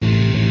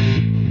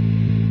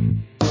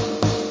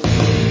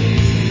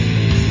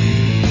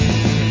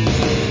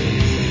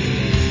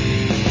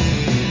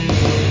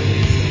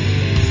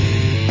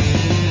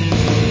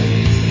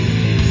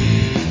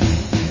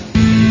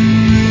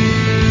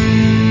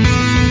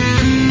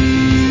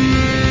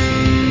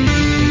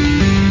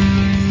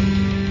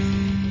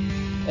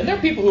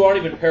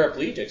aren't even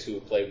paraplegics who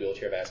play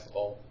wheelchair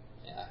basketball.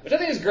 Yeah. Which I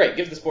think is great.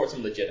 Gives the sport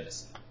some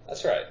legitimacy.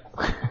 That's right.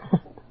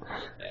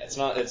 Yeah,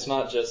 it's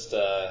not just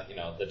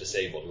the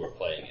disabled who are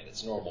playing it.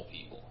 It's normal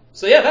people.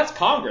 So yeah, that's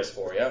Congress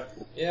for you.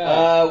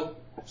 Yeah.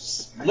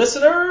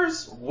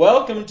 Listeners,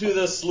 welcome to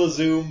the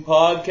Slazoom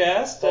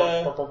podcast.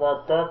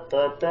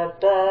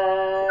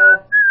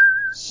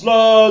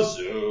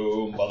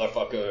 Slazoom,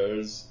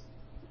 motherfuckers.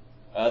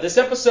 This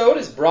episode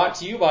is brought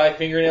to you by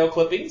Fingernail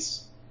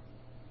Clippings.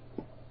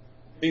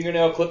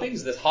 Fingernail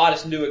Clippings, the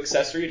hottest new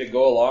accessory to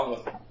go along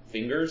with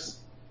fingers.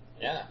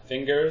 Yeah,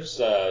 fingers,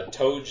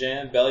 toe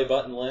jam, belly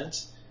button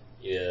lint.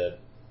 You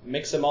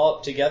mix them all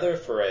up together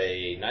for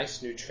a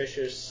nice,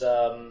 nutritious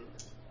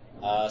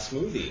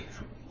smoothie.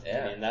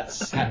 Yeah. I mean,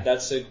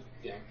 that's a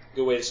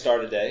good way to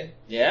start a day.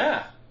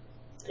 Yeah.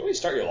 Good way to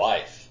start your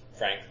life,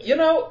 frankly. You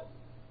know,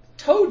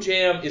 toe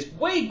jam is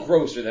way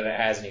grosser than it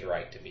has any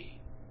right to be.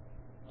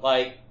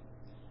 Like,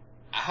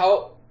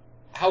 how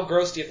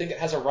gross do you think it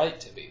has a right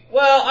to be?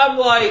 Well, I'm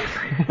like,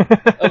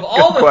 of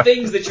all the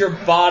things that your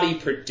body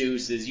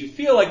produces, you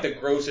feel like the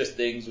grossest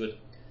things would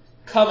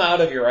come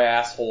out of your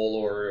asshole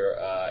or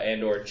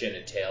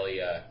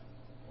genitalia,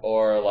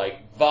 or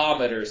like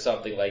vomit or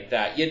something like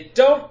that. You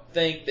don't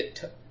think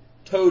that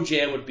toe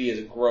jam would be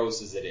as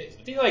gross as it is.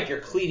 You think like you're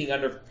cleaning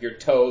under your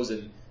toes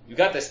and you've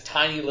got this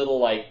tiny little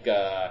like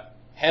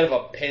head of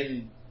a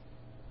pin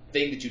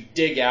thing that you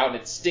dig out and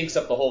it stinks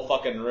up the whole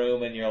fucking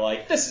room and you're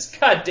like, this is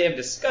goddamn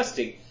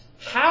disgusting.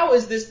 How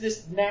is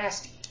this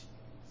nasty?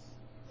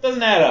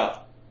 Doesn't add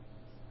up.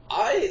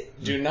 I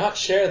do not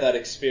share that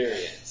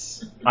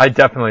experience. I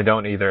definitely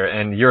don't either,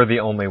 and you're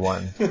the only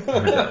one.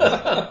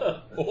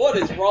 What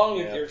is wrong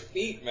with your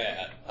feet,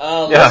 man?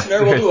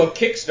 Listener, we'll do a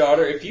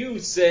Kickstarter. If you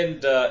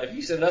send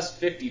us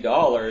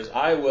 $50,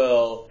 I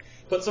will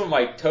put some of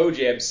my toe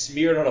jam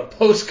smeared on a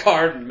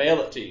postcard and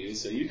mail it to you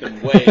so you can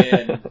weigh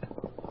in.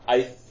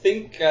 I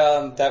think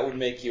that would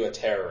make you a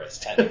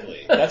terrorist,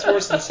 technically. That's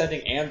worse than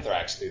sending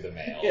anthrax through the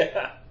mail.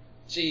 Yeah.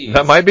 Jeez.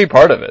 That might be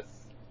part of it.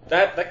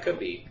 That could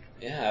be.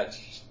 Yeah,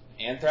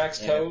 anthrax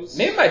toes?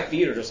 Maybe my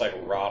feet are just like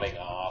rotting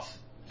off.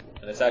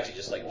 And it's actually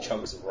just like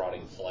chunks of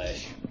rotting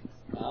flesh.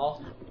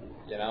 Well,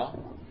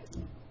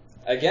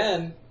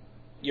 again,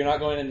 you're not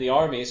going in the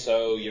army,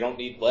 so you don't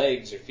need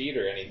legs or feet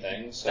or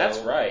anything. So That's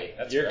right.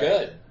 You're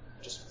good.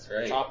 Just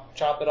right.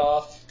 chop it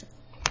off.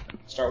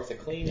 Start with a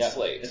clean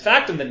slate. In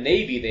fact, in the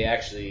Navy, they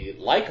actually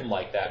like them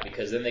like that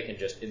because then they can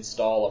just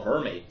install a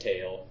mermaid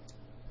tail,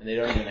 and they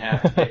don't even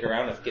have to pick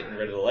around with getting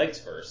rid of the legs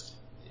first.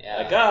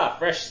 Yeah. Like,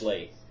 fresh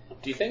slate.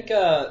 Do you think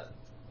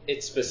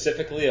it's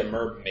specifically a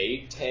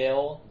mermaid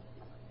tail?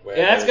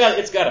 Yeah,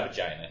 it's got a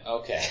vagina.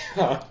 Okay.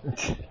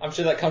 I'm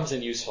sure that comes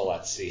in useful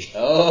at sea.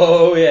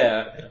 Oh,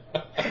 yeah.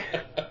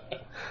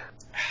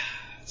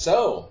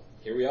 So,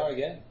 here we are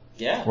again.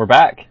 Yeah. We're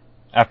back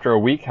after a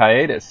week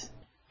hiatus,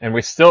 and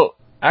we still...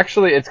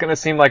 Actually, it's going to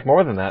seem like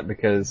more than that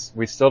because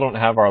we still don't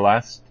have our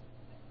last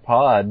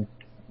pod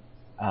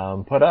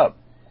put up,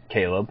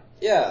 Caleb.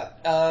 Yeah,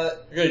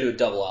 we're going to do a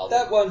double album.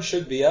 That one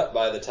should be up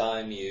by the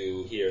time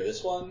you hear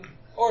this one,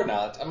 or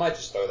not. I might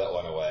just throw that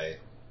one away.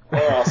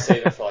 Or I'll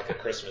save it for like a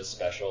Christmas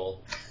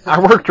special. I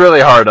worked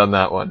really hard on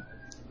that one.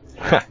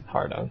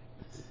 Hard on.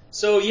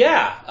 So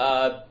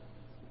yeah,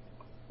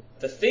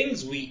 the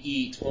things we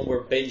eat when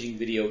we're binging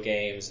video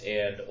games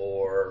and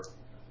or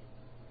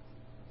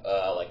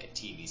like a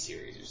TV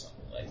series or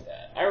something like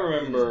that. I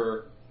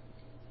remember,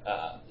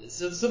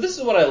 so this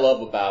is what I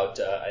love about,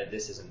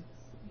 this isn't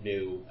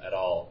new at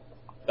all,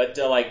 but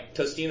like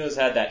Tostino's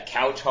had that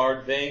couch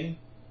hard thing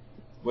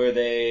where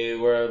they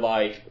were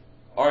like,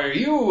 are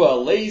you a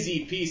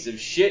lazy piece of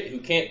shit who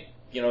can't,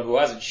 who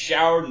hasn't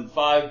showered in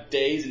 5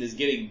 days and is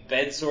getting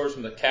bed sores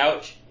from the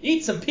couch?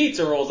 Eat some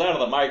pizza rolls out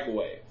of the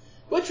microwave.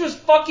 Which was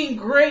fucking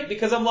great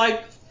because I'm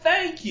like,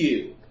 thank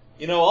you.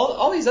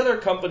 All these other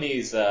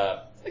companies,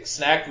 like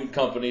snack food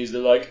companies,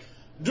 they're like,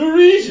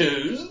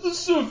 Doritos, the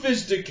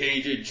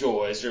sophisticated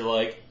choice, or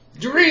like,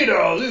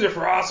 Doritos, these are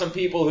for awesome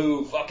people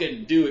who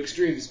fucking do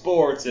extreme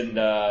sports and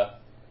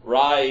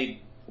ride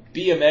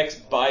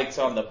BMX bikes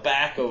on the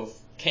back of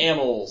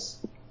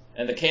camels,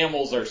 and the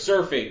camels are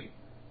surfing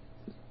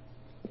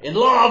in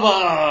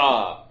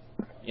lava.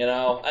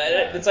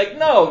 It's like,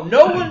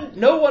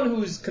 no one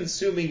who's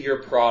consuming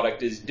your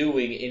product is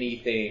doing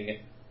anything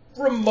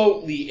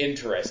remotely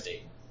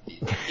interesting.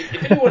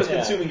 If anyone is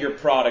consuming your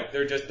product,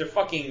 they're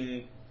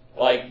fucking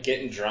like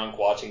getting drunk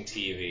watching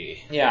TV.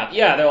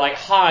 Yeah, they're like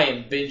high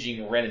and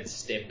binging Ren and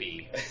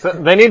Stimpy. So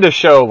they need to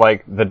show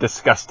like the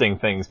disgusting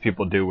things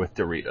people do with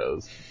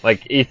Doritos.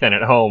 Like Ethan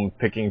at home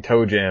picking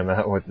toe jam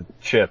out with the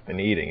chip and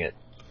eating it.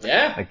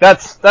 Yeah. Like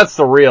that's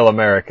the real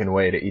American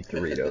way to eat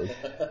Doritos.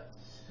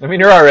 I mean,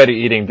 you're already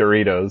eating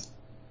Doritos.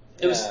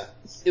 It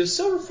was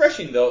so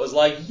refreshing though. It was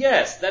like,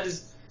 yes, that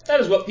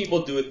is what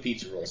people do with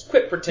pizza rolls.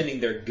 Quit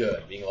pretending they're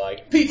good. Being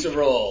like, pizza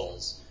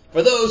rolls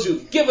for those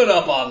who've given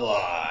up on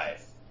life.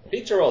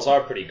 Pizza rolls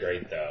are pretty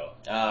great though.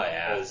 Oh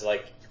yeah. Because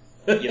like,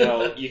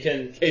 you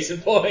can case in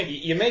point.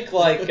 You make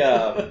like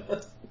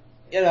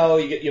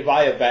you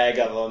buy a bag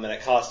of them and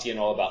it costs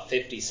about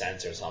 50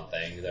 cents or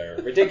something.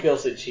 They're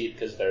ridiculously cheap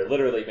because they're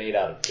literally made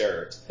out of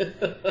dirt.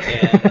 And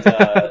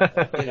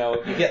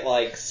you get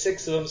like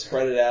 6 of them,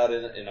 spread it out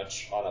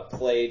on a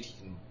plate. You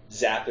can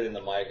zap it in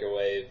the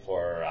microwave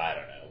for, I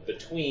don't know,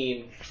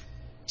 between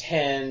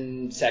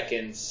 10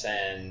 seconds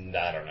and,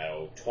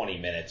 20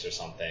 minutes or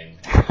something.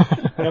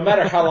 No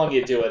matter how long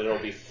you do it, it'll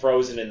be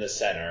frozen in the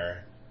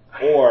center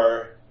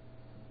or,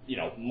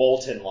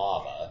 molten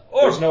lava.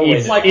 Or there's no way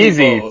Easy. to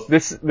Easy. both.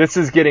 This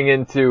is getting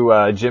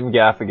into Jim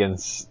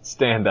Gaffigan's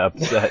stand-up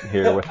set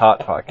here with Hot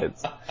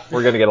Pockets.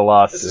 We're gonna get a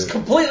lawsuit. This is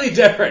completely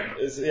different.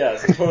 This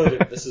is totally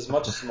different. This is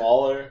much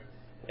smaller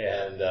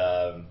and,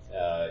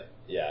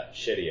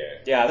 shittier.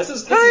 Yeah, this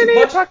is Tiny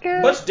much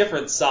pocket. much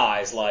different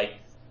size. Like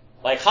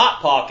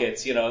Hot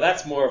Pockets,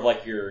 that's more of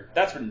like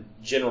that's when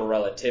general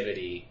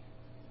relativity,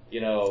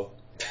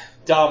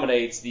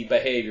 dominates the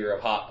behavior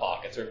of Hot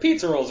Pockets. Or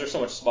pizza rolls are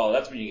so much smaller.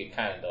 That's when you get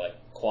kind of into like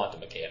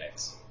quantum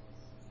mechanics.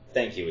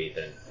 Thank you,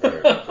 Ethan,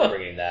 for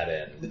bringing that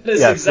in.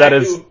 Yes, that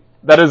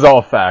is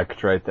all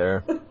fact right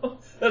there.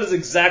 That is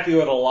exactly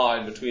where the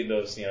line between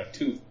those,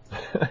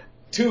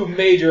 two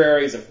major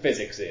areas of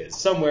physics is.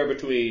 Somewhere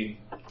between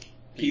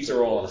pizza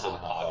roll and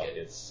Hot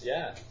Pocket.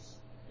 Yeah,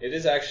 it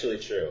is actually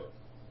true.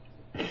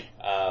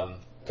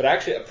 But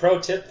actually, a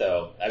pro tip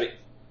though.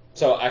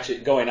 So actually,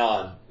 going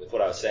on with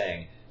what I was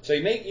saying. So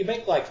you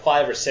make like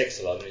 5 or 6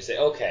 of them, and you say,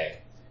 okay,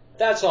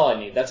 that's all I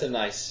need. That's a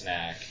nice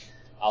snack.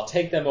 I'll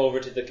take them over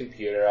to the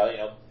computer.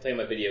 I'll play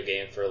my video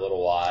game for a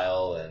little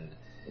while and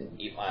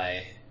eat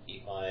my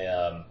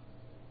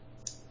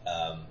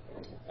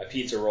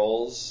pizza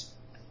rolls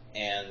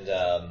and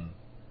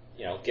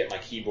get my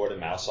keyboard and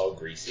mouse all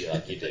greasy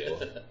like you do,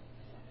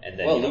 and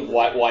then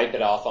wipe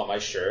it off on my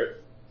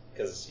shirt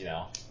because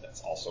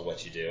that's also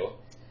what you do.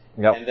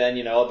 Yep. And then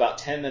about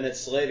 10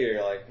 minutes later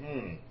you're like,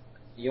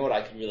 you know what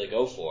I can really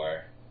go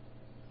for?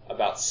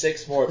 About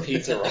 6 more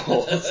pizza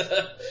rolls.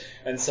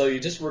 And so you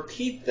just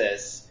repeat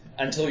this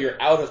until you're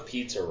out of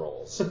pizza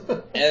rolls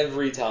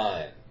every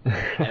time.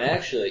 And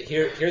actually,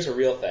 here's a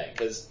real thing,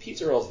 because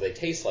pizza rolls, they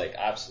taste like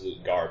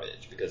absolute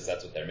garbage because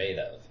that's what they're made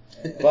of.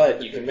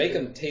 But you can make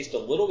them taste a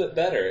little bit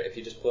better if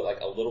you just put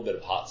like a little bit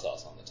of hot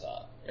sauce on the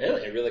top.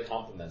 Really? It really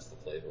complements the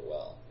flavor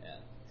well. Yeah.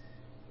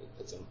 It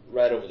puts them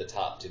right over the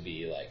top to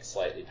be like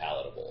slightly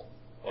palatable.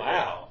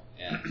 Wow.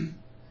 Yeah.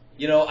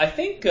 I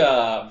think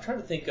I'm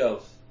trying to think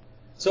of.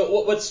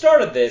 So what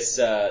started this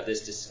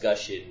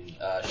discussion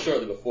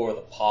shortly before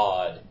the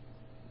pod,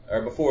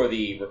 or before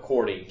the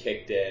recording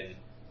kicked in.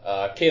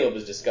 Caleb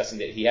was discussing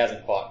that he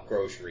hasn't bought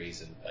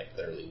groceries in like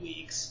literally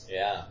weeks.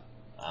 Yeah.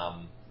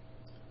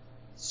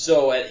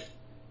 So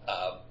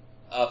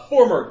a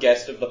former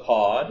guest of the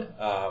pod,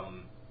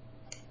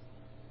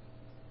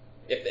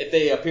 if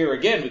they appear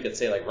again, we could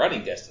say like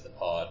running guest of the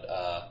pod.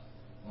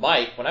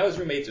 Mike, when I was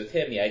roommates with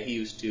him, he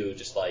used to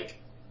just like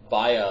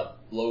buy a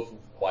loaf of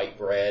white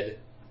bread,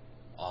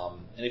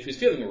 and if he was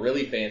feeling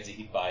really fancy,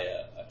 he'd buy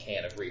a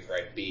can of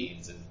refried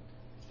beans and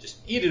just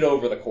eat it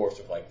over the course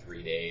of like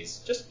 3 days.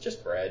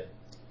 Just bread.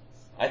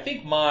 I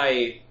think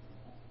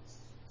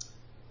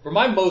for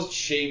my most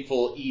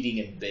shameful eating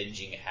and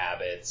binging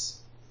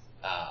habits,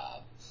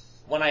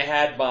 when I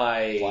had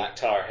my Black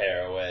tar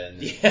heroin.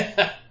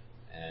 Yeah.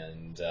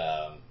 And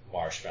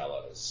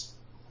marshmallows.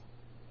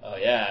 Oh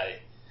yeah,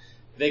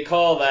 they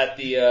call that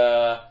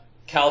the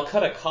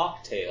Calcutta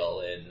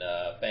cocktail in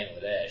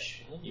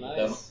Bangladesh.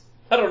 Nice.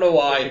 I don't know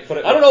why.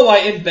 I don't know why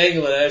in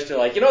Bangladesh they're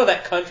like,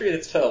 that country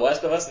that's to the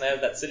west of us and they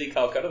have that city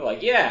Calcutta. They're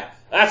like, yeah,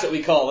 that's what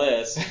we call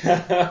this.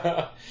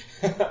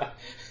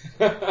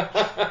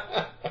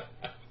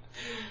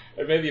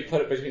 Or maybe you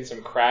put it between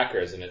some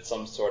crackers and it's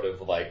some sort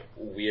of like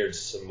weird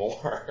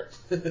s'more.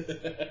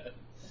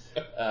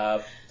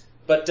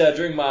 But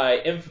during my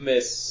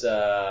infamous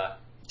Stargate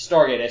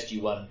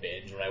SG-1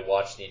 binge, when I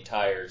watched the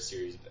entire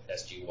series of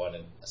SG-1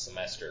 in a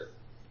semester.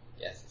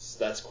 Yes,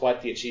 that's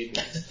quite the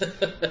achievement.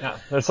 Yeah,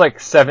 there's like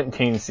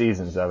 17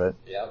 seasons of it.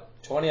 Yep,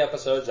 20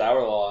 episodes,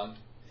 hour long.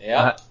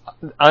 Yeah.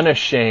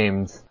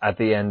 Unashamed at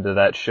the end of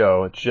that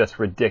show. It's just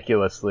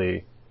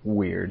ridiculously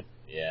weird.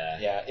 Yeah.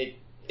 Yeah,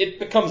 it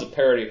becomes a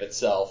parody of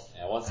itself.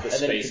 Yeah, once the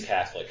space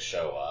Catholics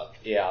show up,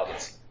 yeah,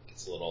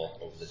 it's a little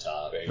over the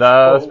top.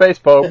 The Space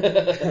Pope.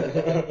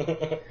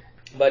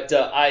 But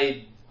so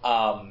I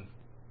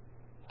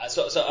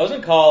was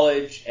in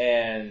college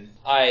and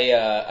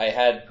I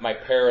had my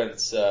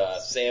parents'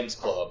 Sam's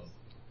Club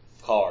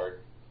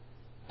card,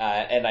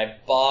 and I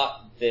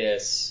bought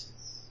this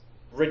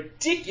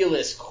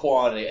ridiculous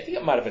quantity. I think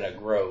it might have been a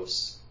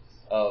gross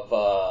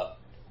of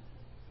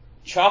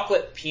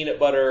chocolate peanut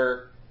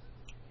butter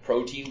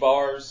protein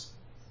bars.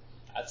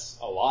 That's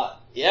a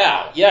lot.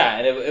 Yeah,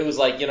 and it was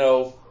like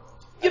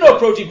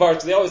protein bars,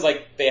 'cause they always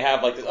they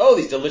have like this,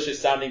 these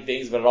delicious sounding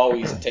things, but it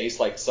always tastes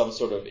like some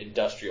sort of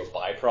industrial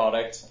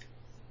byproduct.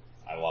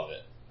 I love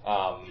it.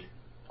 I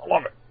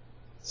love it.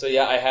 So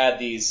yeah, I had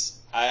these.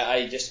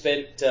 I just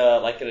spent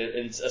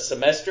a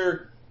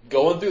semester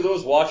going through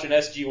those, watching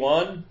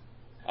SG-1.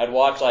 I'd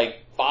watch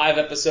like 5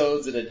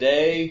 episodes in a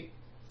day.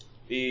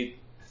 Be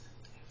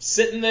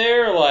sitting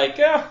there like,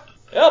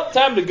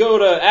 time to go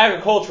to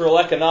agricultural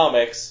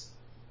economics.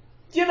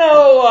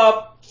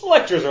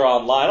 Lectures are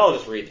online. I'll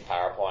just read the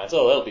PowerPoints.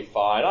 Oh, that'll be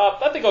fine.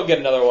 I think I'll get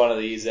another one of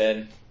these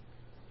in.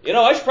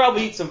 I should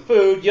probably eat some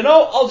food.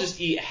 I'll just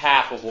eat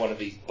half of one of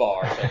these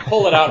bars. I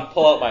pull it out and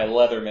pull out my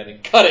Leatherman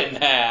and cut it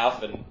in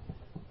half,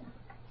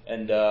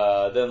 and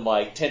then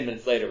like 10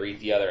 minutes later eat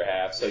the other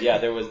half. So yeah,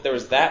 there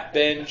was that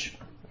binge.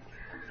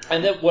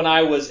 And then when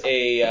I was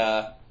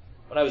a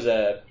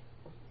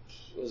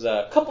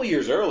couple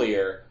years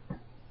earlier,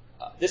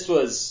 this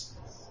was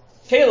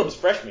Caleb's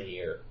freshman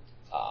year.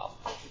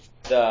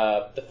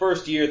 The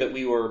first year that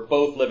we were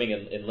both living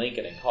in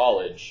Lincoln in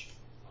college,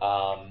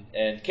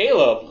 and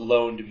Caleb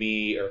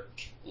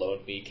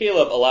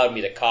Caleb allowed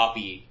me to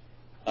copy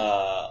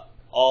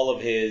all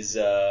of his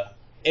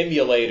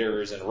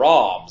emulators and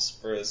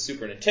ROMs for the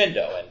Super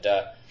Nintendo, and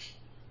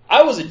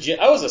I was a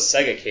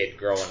Sega kid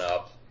growing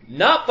up.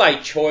 Not by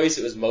choice,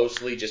 it was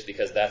mostly just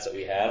because that's what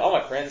we had. All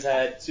my friends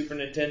had Super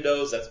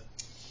Nintendos,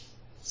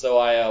 so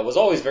I was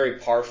always very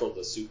partial to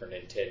the Super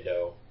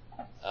Nintendo.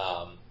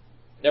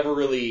 Never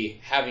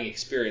really having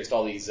experienced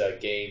all these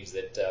games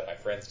that my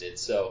friends did.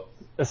 So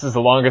this is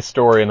the longest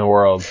story in the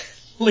world.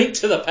 Link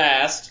to the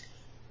Past.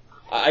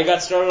 I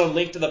got started on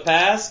Link to the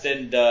Past,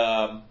 and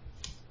the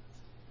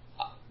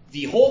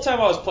whole time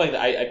I was playing,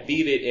 I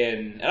beat it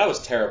and I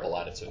was terrible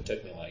at it, so it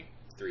took me like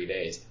 3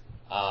 days.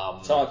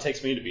 That's how long it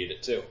takes me to beat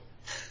it too.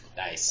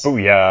 Nice. Oh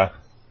yeah.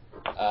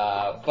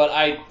 But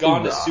I'd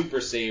gone to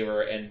Super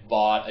Saver and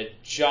bought a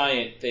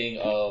giant thing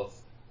of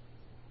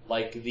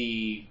like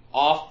the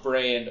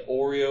off-brand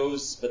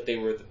Oreos, but they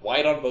were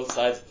white on both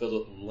sides,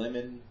 filled with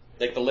lemon,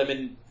 like the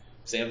lemon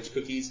sandwich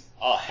cookies.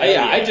 Oh hell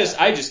yeah! I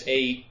just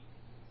ate.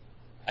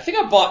 I think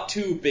I bought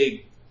 2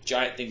 big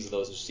giant things of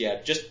those.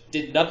 Just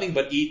did nothing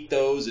but eat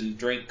those and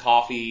drink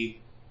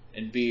coffee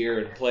and beer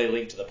and play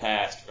Link to the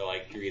Past for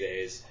like 3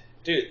 days.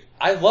 Dude,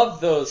 I love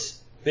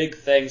those big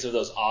things of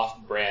those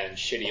off-brand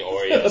shitty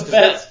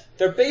Oreos.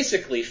 They're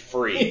basically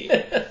free.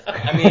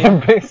 I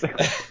mean,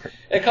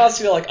 it costs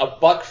you like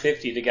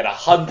 $1.50 to get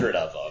 100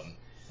 of them.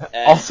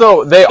 And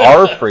also, they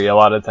are free a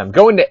lot of the time.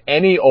 Go into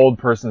any old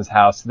person's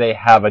house, they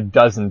have a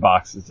dozen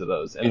boxes of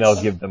those, and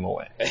they'll give them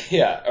away.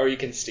 Yeah, or you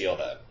can steal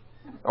them.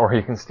 Or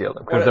you can steal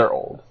them, because they're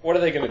old. What are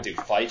they going to do,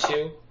 fight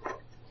you?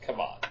 Come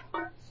on.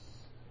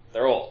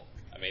 They're old.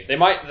 I mean, they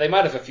might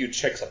have a few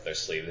tricks up their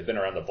sleeve. They've been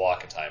around the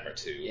block a time or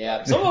two.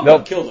 Yeah, some of them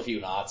have killed a few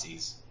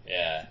Nazis.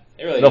 Yeah.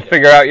 They'll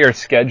figure out your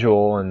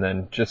schedule and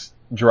then just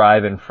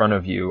drive in front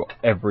of you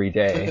every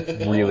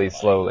day, really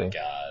slowly.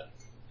 God.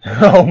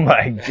 Oh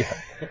my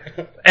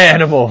god.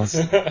 Animals.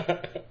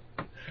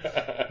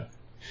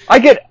 I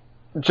get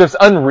just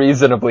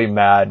unreasonably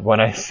mad when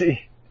I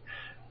see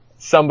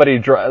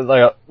somebody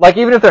like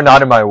even if they're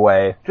not in my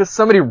way, just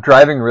somebody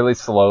driving really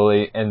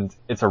slowly and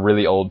it's a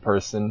really old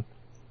person.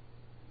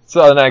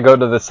 So then I go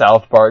to the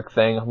South Park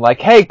thing. I'm like,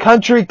 hey,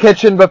 Country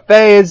Kitchen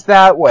Buffet is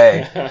that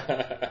way.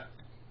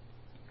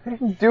 I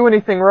didn't do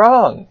anything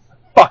wrong.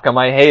 Fuck them,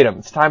 I hate them.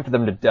 It's time for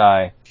them to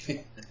die.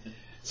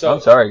 So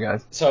I'm sorry,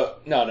 guys. So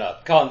no,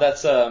 Colin,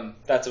 that's a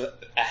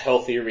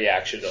healthy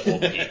reaction to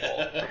old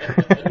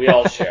people. We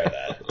all share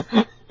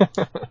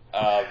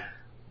that.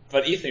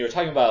 But Ethan, you were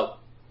talking about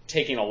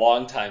taking a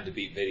long time to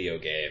beat video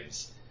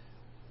games.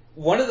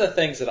 One of the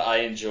things that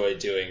I enjoy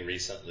doing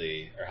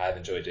recently, or have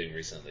enjoyed doing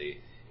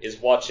recently, is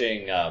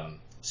watching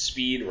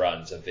speed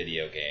runs of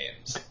video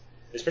games,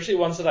 especially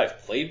ones that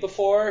I've played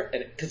before,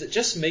 and because it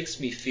just makes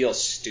me feel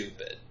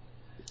stupid.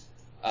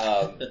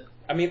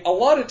 I mean, a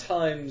lot of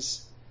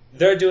times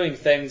they're doing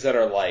things that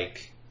are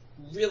like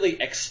really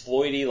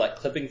exploity, like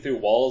clipping through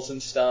walls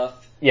and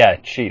stuff. Yeah,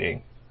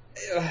 cheating.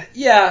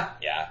 Yeah.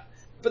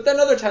 But then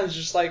other times,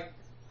 just like,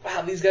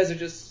 wow, these guys are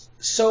just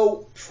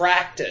so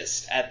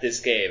practiced at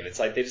this game. It's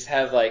like they just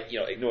have like,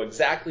 know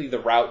exactly the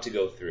route to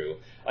go through.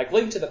 Like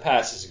Link to the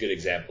Past is a good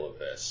example of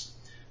this,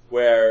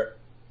 where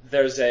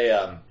there's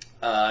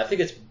I think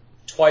it's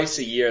twice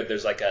a year,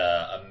 there's like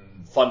a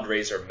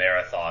fundraiser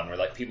marathon where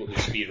like people who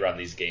speedrun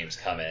these games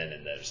come in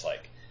and they're just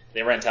like,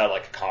 they rent out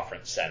like a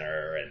conference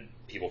center and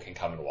people can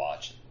come and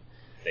watch. And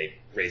they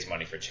raise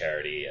money for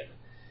charity. And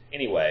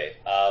anyway,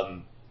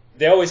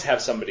 they always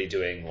have somebody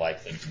doing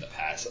like Link to the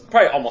Past.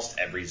 Probably almost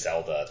every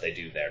Zelda they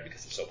do there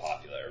because it's so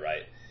popular,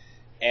 right?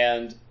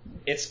 And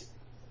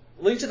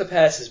Link to the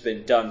Past has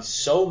been done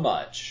so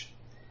much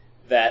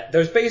that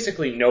there's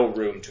basically no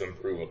room to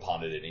improve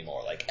upon it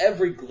anymore. Like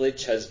every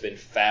glitch has been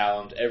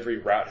found, every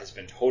route has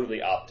been totally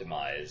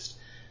optimized.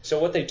 So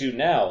what they do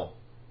now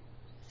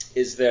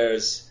is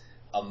there's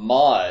a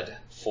mod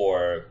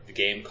for the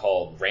game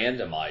called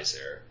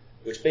Randomizer,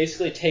 which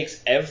basically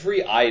takes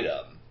every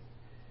item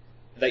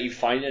that you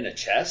find in a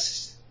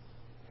chest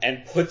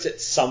and puts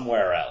it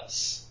somewhere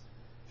else.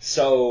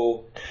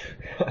 So,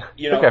 I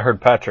think I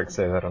heard Patrick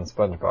say that on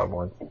SpongeBob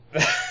once.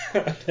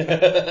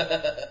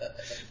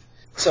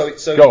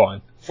 So go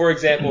on. For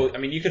example, I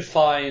mean, you could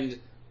find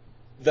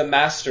the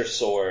Master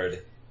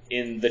Sword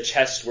in the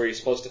chest where you're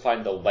supposed to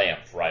find the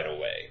lamp right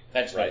away.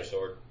 That's right.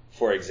 Sword.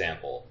 For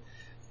example.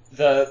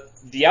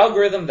 the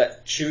algorithm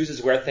that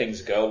chooses where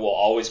things go will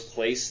always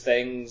place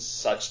things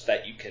such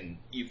that you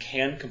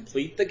can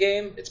complete the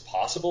game. It's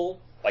possible.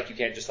 Like, you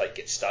can't just, like,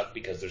 get stuck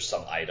because there's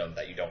some item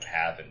that you don't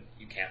have and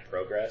you can't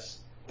progress.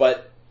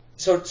 But,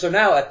 so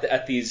now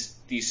at these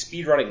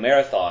speedrunning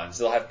marathons,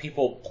 they'll have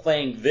people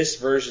playing this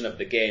version of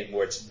the game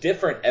where it's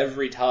different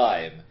every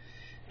time,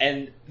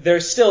 and they're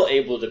still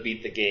able to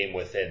beat the game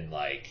within,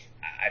 like,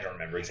 I don't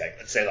remember exactly,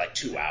 let's say, like,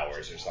 2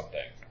 hours or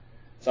something.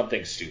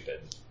 Something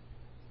stupid.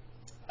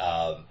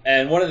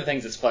 And one of the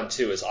things that's fun,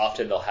 too, is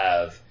often they'll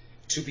have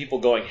two people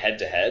going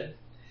head-to-head,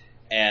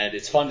 and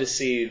it's fun to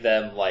see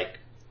them, like,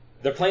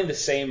 they're playing the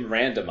same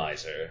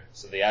randomizer,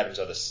 so the items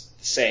are the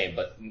same,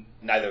 but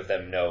neither of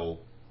them know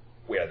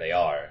where they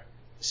are.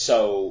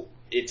 So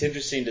it's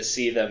interesting to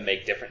see them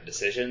make different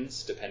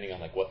decisions depending on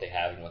like what they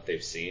have and what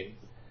they've seen.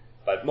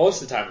 But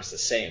most of the time it's the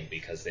same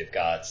because they've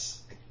got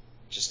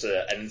just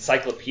an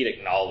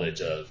encyclopedic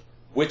knowledge of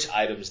which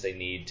items they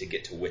need to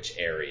get to which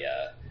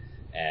area,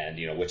 and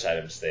which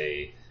items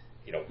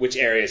which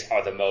areas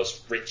are the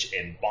most rich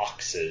in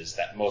boxes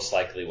that most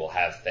likely will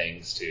have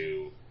things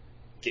to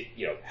get,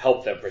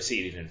 help them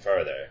proceed even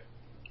further.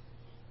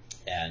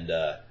 And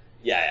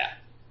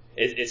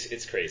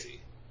it's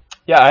crazy.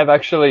 Yeah,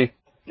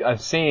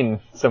 I've seen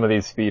some of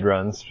these speed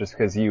runs just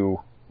because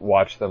you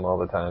watch them all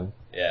the time.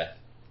 Yeah.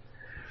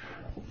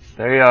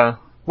 They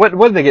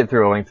what did they get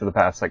through A Link to the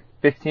Past? Like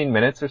 15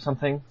 minutes or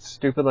something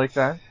stupid like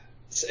that?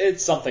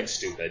 It's something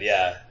stupid,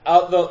 yeah.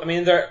 Although, I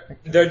mean, there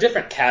are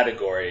different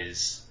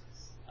categories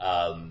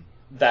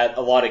that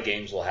a lot of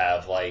games will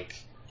have. Like,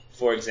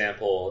 for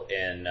example,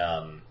 in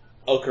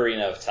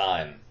Ocarina of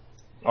Time.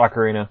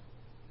 Ocarina.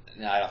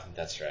 No, I don't think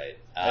that's right.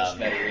 That's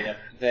Metarena.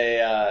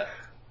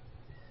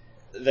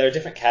 There are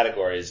different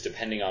categories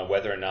depending on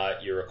whether or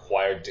not you're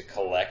required to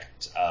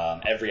collect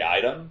every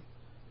item,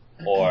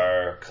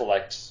 or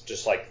collect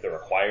just like the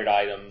required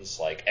items,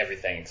 like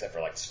everything except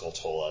for like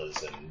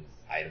Skulltulas and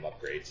item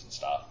upgrades and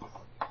stuff,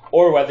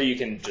 or whether you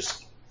can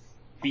just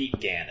beat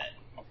Ganon.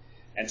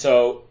 And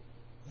so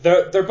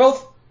they're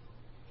both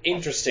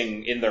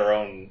interesting in their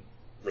own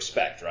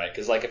respect, right?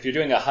 Because like if you're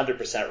doing a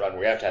 100% run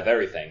where you have to have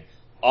everything,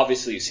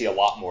 obviously you see a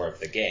lot more of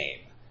the game,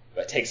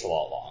 but it takes a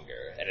lot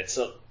longer, and it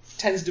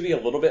tends to be a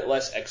little bit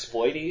less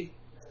exploity.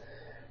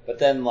 But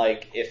then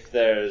like if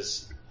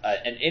there's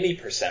an any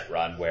percent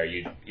run where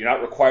you're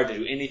not required to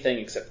do anything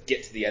except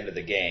get to the end of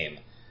the game,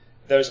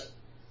 there's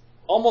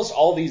almost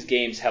all these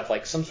games have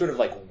like some sort of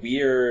like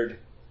weird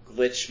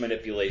glitch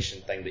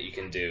manipulation thing that you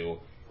can do,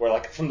 where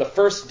like from the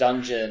first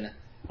dungeon,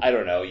 I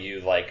don't know,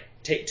 you like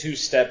take 2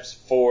 steps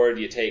forward,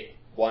 you take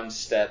 1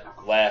 step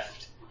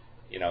left,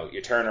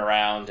 you turn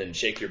around and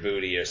shake your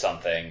booty or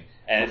something,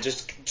 and it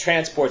just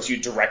transports you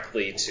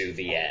directly to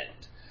the end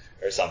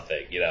or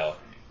something,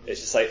 It's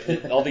just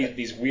like all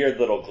these weird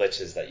little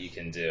glitches that you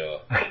can do.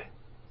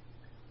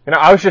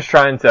 I was just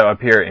trying to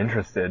appear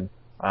interested.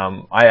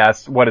 I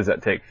asked, what does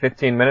that take,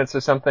 15 minutes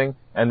or something?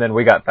 And then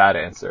we got that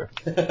answer.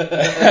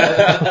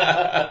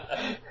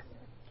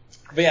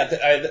 But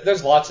yeah,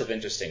 there's lots of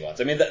interesting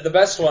ones. I mean, the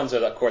best ones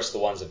are, of course, the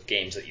ones of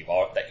games that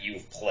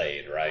you've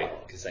played, right?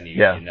 Because then you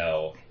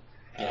know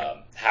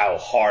how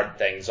hard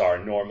things are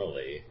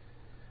normally.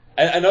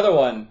 Another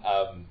one,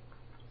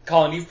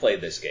 Colin, you've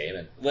played this game,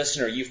 and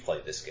listener, you've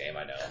played this game,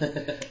 I know.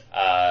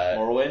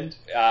 Morrowind?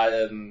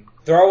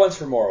 There are ones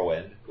for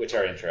Morrowind, which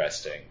are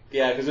interesting.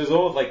 Yeah, because there's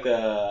one with like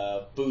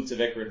the Boots of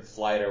Icarid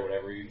Flight or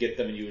whatever. You get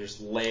them and you just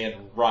land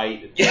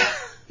right and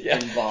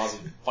end boss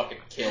and fucking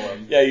kill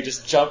him. Yeah, you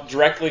just jump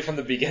directly from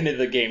the beginning of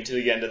the game to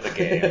the end of the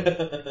game.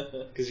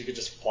 Because you could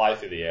just fly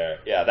through the air.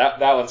 Yeah, that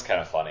one's kind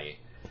of funny.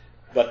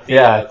 But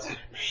the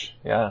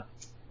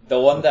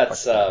one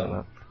that's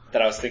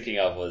that I was thinking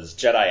of was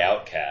Jedi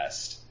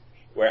Outcast,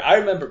 where I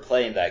remember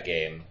playing that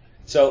game.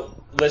 So,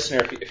 listener,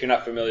 if you're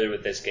not familiar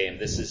with this game,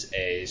 this is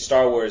a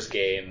Star Wars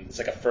game. It's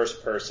like a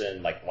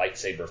first-person, like,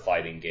 lightsaber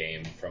fighting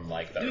game from,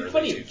 like, the early 2000s. It'd be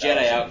funny if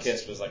Jedi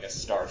Outcast was like a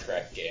Star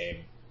Trek game.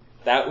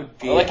 That would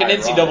be or like an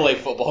ironic. NCAA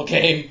football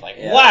game. Like,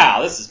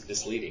 wow, this is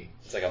misleading.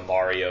 It's like a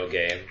Mario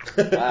game.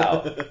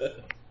 Wow.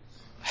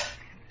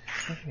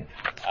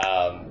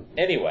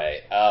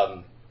 Anyway,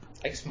 I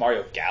guess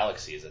Mario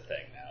Galaxy is a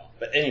thing now.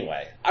 But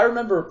anyway, I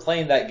remember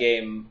playing that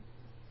game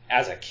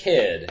as a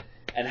kid,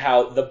 and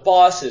how the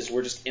bosses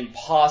were just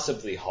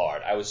impossibly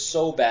hard. I was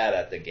so bad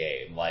at the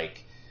game.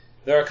 Like,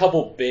 there are a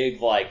couple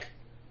big, like,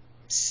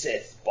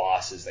 Sith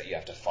bosses that you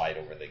have to fight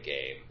over the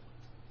game.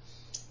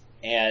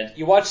 And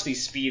you watch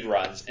these speed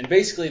runs, and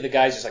basically the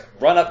guys just, like,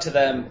 run up to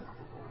them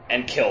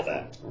and kill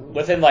them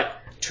within, like,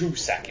 2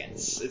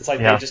 seconds. It's like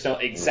they just know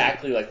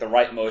exactly, like, the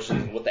right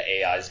motions and what the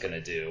AI is going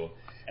to do,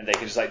 and they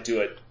can just, like,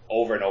 do it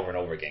over and over and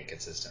over again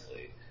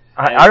consistently.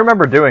 I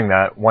remember doing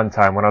that one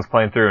time when I was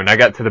playing through, and I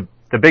got to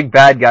the big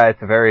bad guy at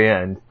the very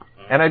end,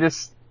 and I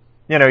just,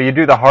 you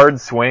do the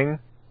hard swing,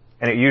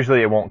 and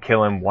it won't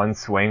kill him one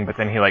swing, but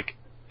then he, like,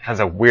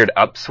 has a weird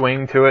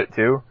upswing to it,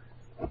 too.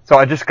 So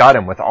I just got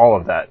him with all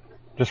of that.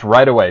 Just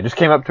right away. Just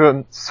came up to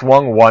him,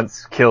 swung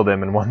once, killed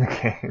him, and won the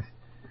game.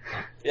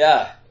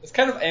 Yeah, it's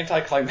kind of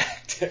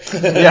anticlimactic.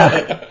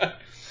 Yeah.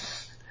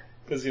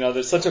 Because,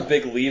 there's such a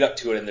big lead up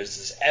to it, and there's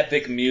this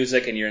epic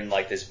music, and you're in,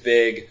 like, this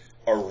big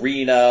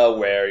arena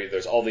where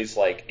there's all these,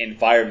 like,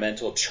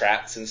 environmental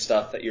traps and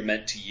stuff that you're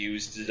meant to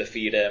use to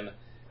defeat him.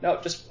 No,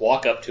 just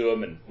walk up to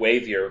him and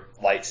wave your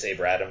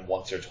lightsaber at him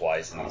once or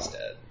twice, and he's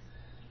dead.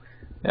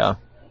 Yeah.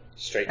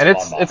 Straight And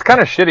to it's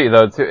kind of shitty,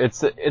 though, too.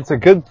 It's a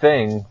good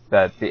thing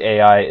that the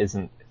AI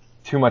isn't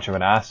too much of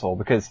an asshole,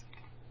 because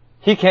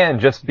he can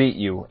just beat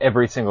you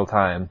every single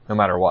time, no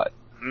matter what.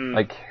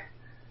 Like,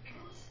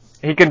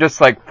 he can just,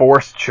 like,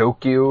 force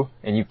choke you,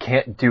 and you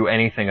can't do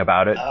anything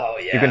about it. Oh,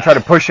 yeah. You can try to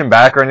push him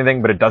back or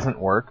anything, but it doesn't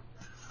work.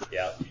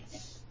 Yeah.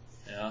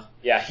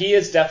 Yeah, he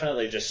is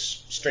definitely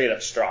just straight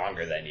up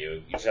stronger than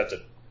you. You just have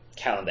to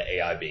count on the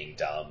AI being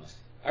dumb.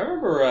 I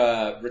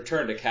remember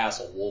Return to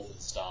Castle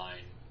Wolfenstein.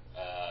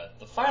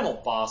 The final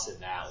boss in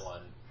that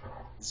one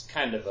is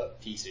kind of a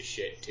piece of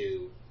shit,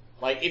 too.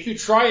 Like, if you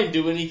try and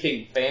do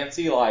anything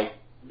fancy, like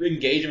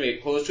engage him and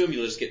get close to him,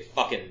 you'll just get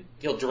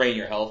he'll drain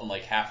your health in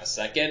like half a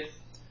second.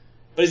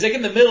 But he's like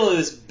in the middle of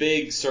this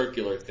big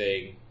circular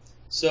thing.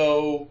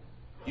 So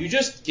you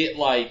just get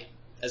like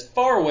as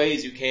far away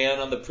as you can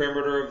on the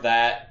perimeter of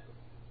that.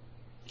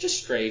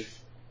 Just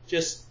strafe.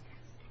 Just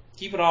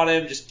keep it on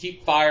him. Just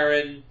keep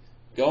firing.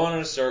 Go in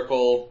a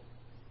circle.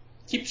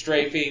 Keep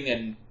strafing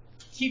and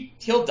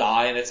he'll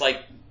die. And it's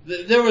like,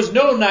 there was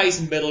no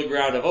nice middle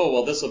ground of, oh,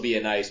 well, this will be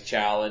a nice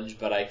challenge,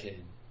 but I can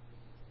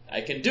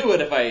do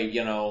it if I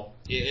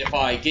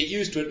get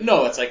used to it.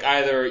 No, it's like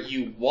either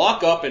you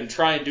walk up and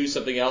try and do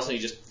something else and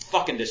he just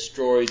fucking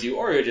destroys you,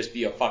 or you just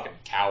be a fucking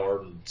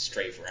coward and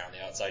strafe around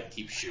the outside and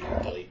keep shooting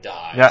until he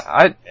dies.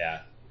 Yeah,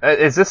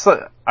 is this,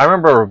 I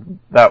remember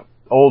that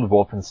old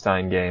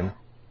Wolfenstein game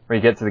where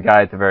you get to the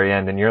guy at the very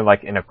end and you're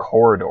like in a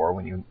corridor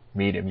when you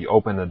meet him. You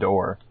open the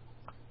door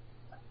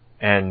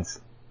and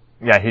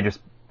yeah, he just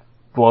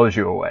blows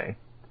you away.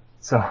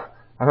 So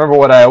I remember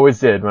what I always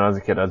did when I was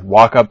a kid. I'd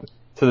walk up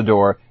to the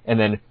door and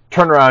then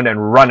turn around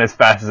and run as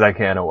fast as I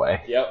can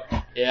away. Yep.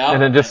 Yeah.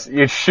 And then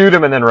you shoot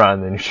him and then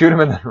run, then you shoot him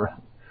and then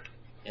run.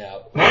 Yeah.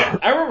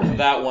 I remember for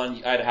that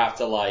one, I'd have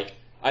to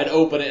I'd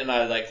open it and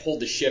I'd hold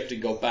the shift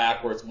and go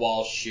backwards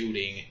while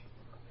shooting.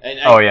 And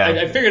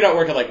I figured out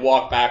where I could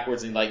walk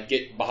backwards and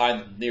get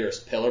behind the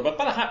nearest pillar. But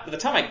by the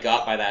time I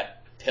got by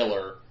that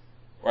pillar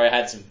where I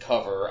had some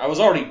cover, I was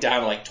already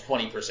down to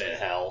 20%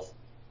 health.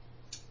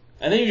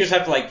 And then you just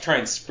have to try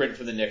and sprint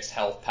for the next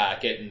health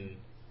packet, and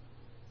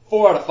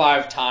 4 out of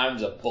 5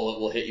 times a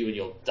bullet will hit you and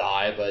you'll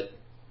die, but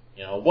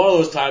one of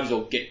those times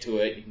you'll get to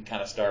it, you can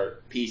kind of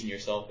start piecing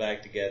yourself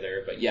back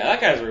together. But yeah,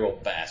 that guy's a real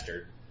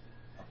bastard.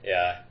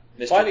 Yeah.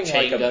 Mr. Fighting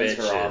Chain like a Guns bitch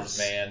for Arms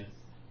Man.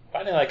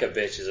 Fighting like a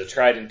bitch is a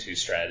tried and true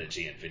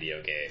strategy in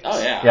video games.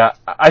 Oh yeah. Yeah,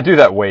 I do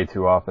that way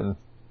too often.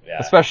 Yeah.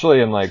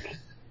 Especially in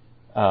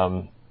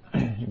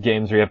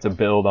games where you have to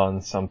build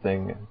on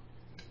something.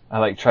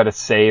 I try to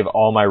save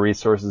all my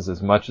resources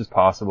as much as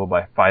possible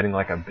by fighting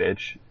like a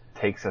bitch. It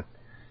takes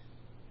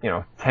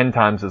 10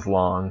 times as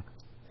long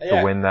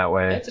to win that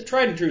way. It's a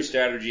tried and true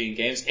strategy in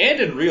games and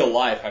in real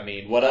life. I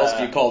mean, what else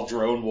do you call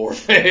drone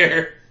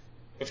warfare?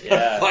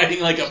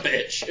 Fighting like a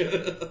bitch.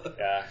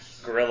 Yeah,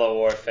 guerrilla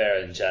warfare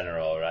in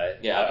general, right?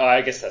 Yeah. Oh,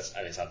 I guess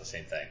it's not the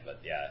same thing,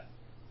 but yeah.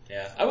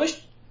 Yeah. I wish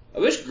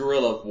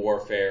guerrilla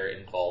warfare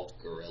involved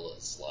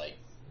gorillas.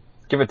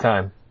 Give it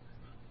time.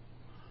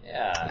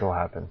 Yeah. It'll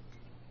happen.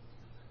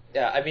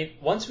 Yeah, I mean,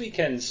 once we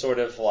can sort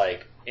of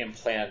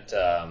implant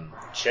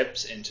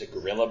chips into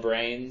gorilla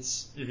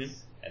brains,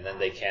 and then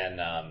they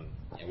can,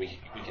 we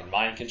can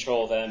mind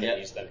control them and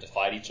use them to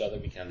fight each other.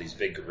 We can have these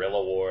big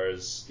guerrilla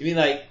wars. You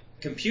mean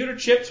computer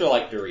chips or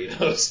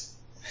Doritos?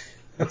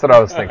 That's what I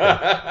was thinking.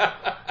 I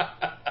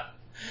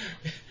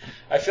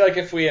feel like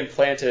if we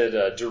implanted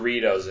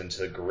Doritos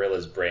into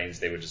gorillas' brains,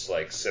 they would just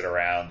sit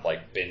around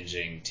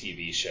binging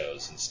TV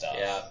shows and stuff.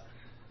 Yeah.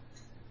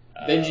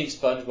 Binging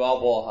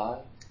SpongeBob while high.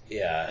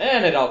 Yeah.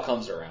 And it all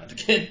comes around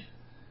again.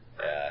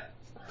 Yeah.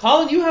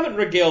 Colin, you haven't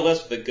regaled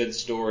us with a good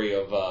story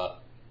of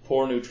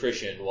poor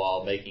nutrition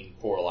while making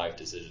poor life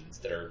decisions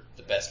that are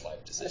the best life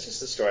decisions. That's just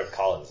the story of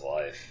Colin's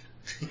life.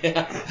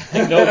 Yeah.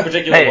 No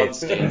particular one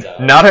stands out.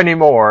 Not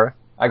anymore.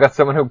 I got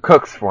someone who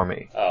cooks for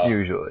me,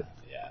 usually.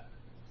 Yeah.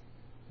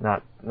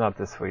 Not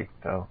this week,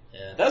 though.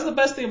 Yeah. That's the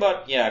best thing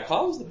about,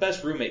 Colin's the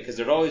best roommate because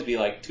there'd always be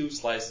 2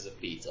 slices of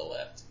pizza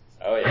left.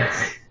 Oh,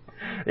 yes.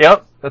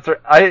 Yep, that's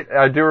right.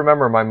 I do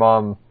remember my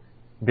mom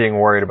being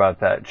worried about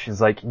that. She's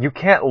like, you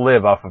can't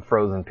live off of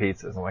frozen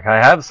pizzas. I'm like,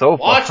 I have so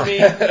far. Watch me!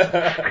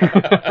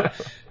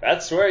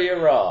 That's where you're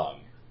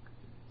wrong.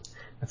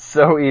 It's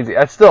so easy.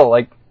 I still,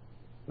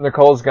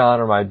 Nicole's gone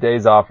or my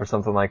day's off or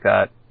something like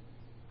that.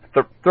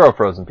 Throw a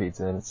frozen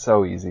pizza in. It's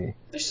so easy.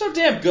 They're so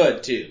damn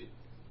good, too.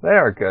 They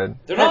are good.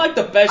 They're not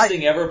the best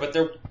thing ever, but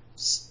they're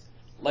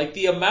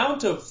the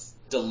amount of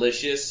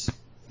delicious,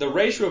 the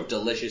ratio of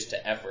delicious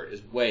to effort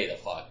is way the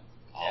fuck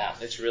off.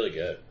 Yeah, it's really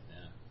good.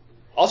 Yeah.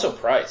 Also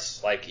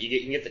price. You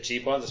can get the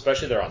cheap ones,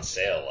 especially they're on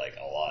sale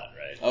a lot,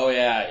 right? Oh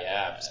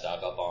yeah.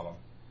 Stock up on them.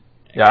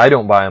 Yeah, I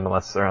don't buy them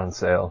unless they're on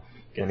sale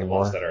Get anymore. The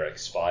ones that are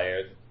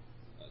expired.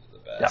 Those are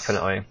the best.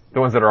 Definitely. The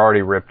ones that are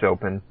already ripped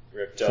open.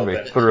 ripped Somebody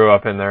open, threw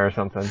up in there or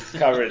something.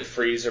 covered in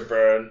freezer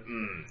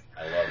burn.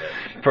 I love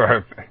it.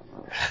 Perfect.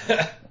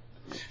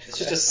 It's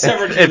just a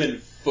severed human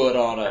foot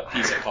on a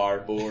piece of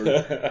cardboard.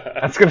 I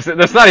was gonna say,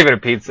 there's not even a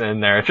pizza in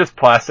there. It's just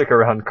plastic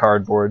around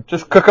cardboard.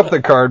 Just cook up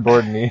the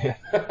cardboard and eat it.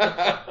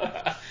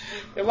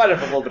 It might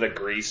have a little bit of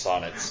grease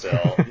on it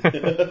still.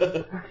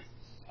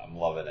 I'm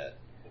loving it.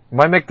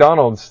 My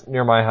McDonald's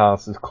near my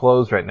house is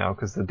closed right now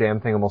because the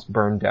damn thing almost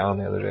burned down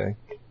the other day.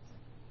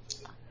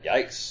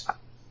 Yikes.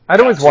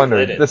 I'd always too wondered.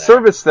 lit in The there.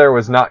 service there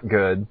was not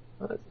good.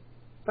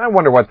 I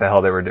wonder what the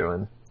hell they were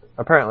doing.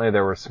 Apparently they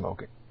were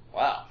smoking.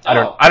 Wow.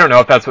 I don't know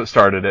if that's what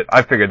started it.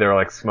 I figured they were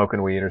like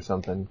smoking weed or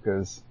something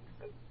because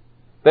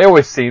they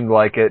always seemed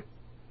like it,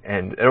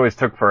 and it always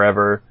took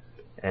forever.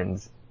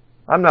 And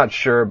I'm not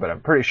sure, but I'm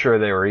pretty sure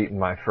they were eating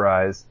my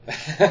fries.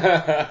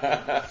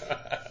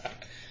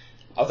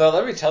 Although,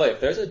 let me tell you, if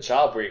there's a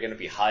job where you're going to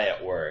be high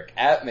at work,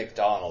 at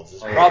McDonald's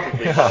is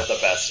probably one of the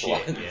best Shit,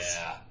 ones.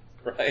 yeah.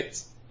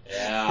 Right?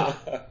 Yeah.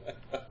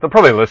 They'll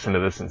probably listen to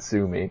this and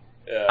sue me.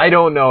 Yeah. I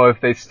don't know if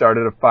they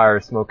started a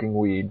fire smoking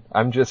weed.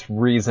 I'm just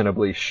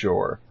reasonably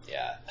sure.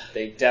 Yeah,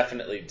 they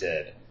definitely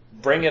did.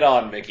 Bring it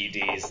on, Mickey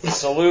D's. The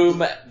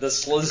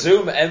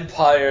Slazoom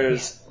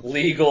Empire's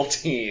legal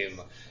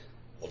team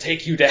will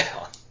take you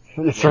down.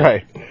 That's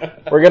right.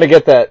 We're gonna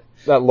get that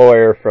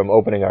lawyer from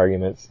Opening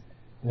Arguments.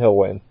 He'll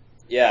win.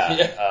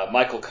 Yeah,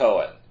 Michael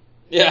Cohen.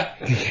 Yeah.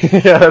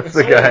 Yeah, that's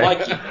the So, guy.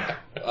 Mikey,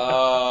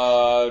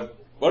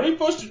 what are you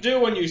supposed to do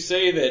when you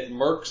say that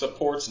Merck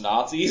supports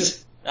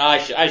Nazis?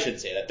 I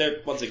should say that.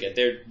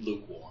 They're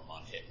lukewarm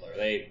on Hitler.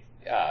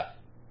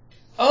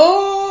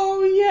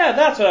 Oh, yeah,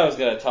 that's what I was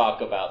going to talk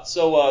about.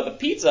 So, the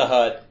Pizza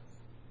Hut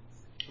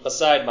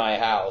beside my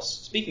house,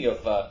 speaking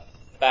of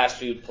fast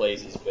food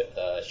places with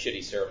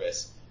shitty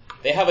service,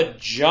 they have a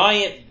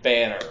giant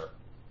banner,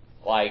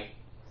 like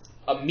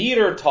a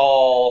meter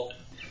tall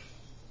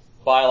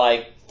by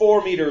like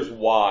 4 meters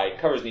wide,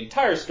 covers the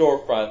entire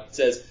storefront. It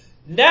says,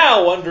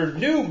 now under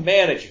new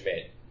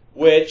management,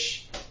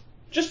 which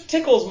just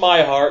tickles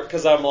my heart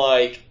because I'm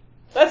like,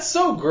 that's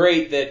so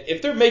great that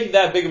if they're making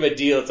that big of a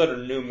deal, it's under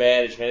new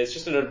management. It's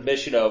just an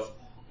admission of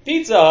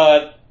Pizza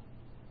Hut.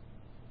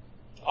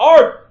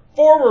 Our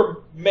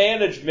former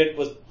management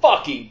was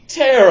fucking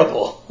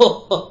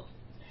terrible.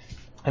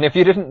 And if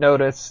you didn't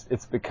notice,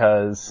 it's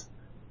because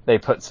they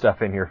put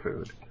stuff in your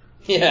food.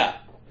 Yeah.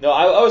 No,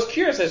 I was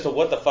curious as to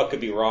what the fuck could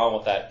be wrong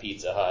with that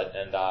Pizza Hut,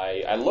 and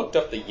I looked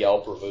up the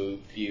Yelp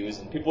reviews,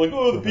 and people were like,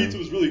 oh, the pizza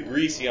was really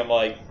greasy. I'm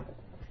like,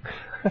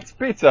 It's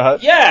Pizza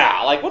Hut.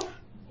 yeah, like what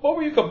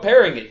were you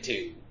comparing it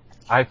to?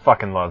 I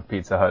fucking love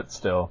Pizza Hut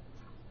still.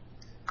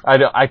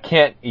 I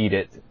can't eat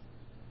it,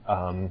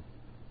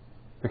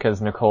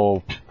 because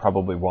Nicole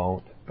probably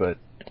won't, but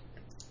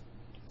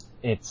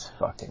it's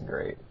fucking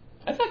great.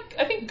 I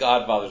think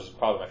Godfather's is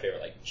probably my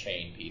favorite like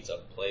chain pizza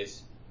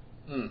place.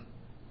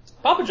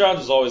 Papa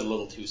John's is always a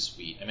little too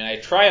sweet. I mean, I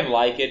try and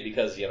like it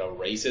because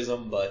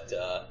racism, but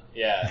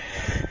Yeah.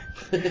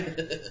 Yeah,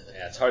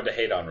 it's hard to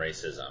hate on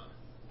racism.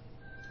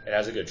 It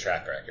has a good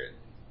track record.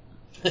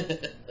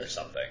 Or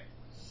something.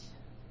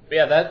 But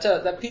yeah,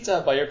 that Pizza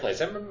Hut by your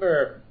place, I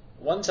remember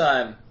one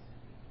time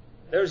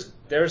there's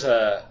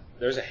a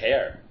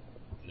hair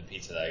in the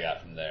pizza that I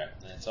got from there.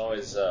 And it's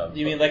always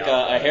You mean like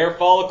a hair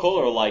follicle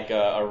or like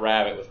a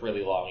rabbit with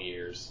really long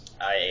ears?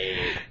 I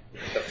ate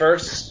the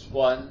first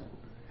one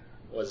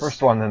was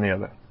First one, then the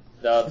other.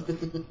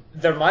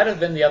 there might have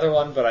been the other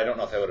one, but I don't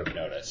know if I would have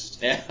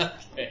noticed. Yeah.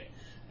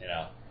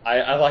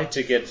 I like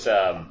to get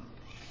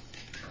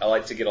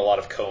a lot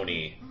of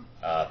Coney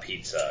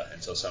pizza,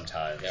 and so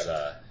sometimes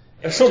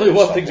There's only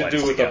one thing to blends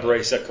do with a together.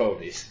 brace of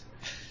Cody's.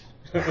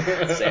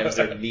 Sam's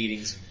there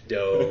kneading some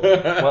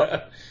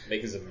dough,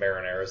 making some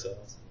marinara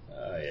sauce.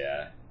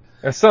 Yeah.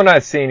 It's so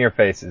nice seeing your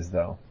faces,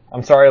 though.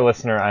 I'm sorry,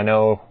 listener. I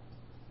know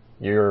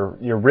you're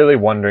really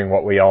wondering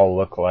what we all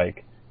look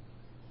like.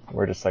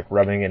 We're just like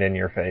rubbing it in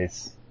your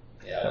face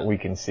that we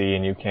can see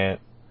and you can't.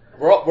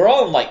 We're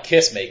all in like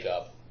Kiss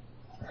makeup.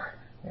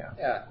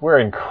 Yeah. We're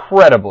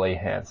incredibly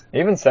handsome.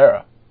 Even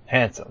Sarah,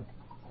 handsome.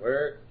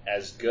 We're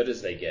as good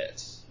as they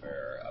get.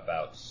 We're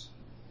about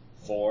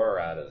 4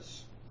 out of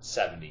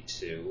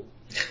 72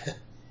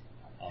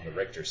 on the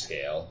Richter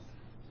scale.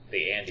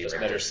 The Andy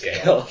Richter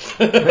scale.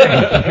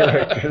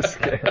 Richter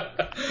scale.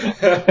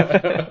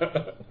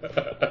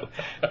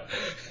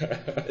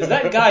 Is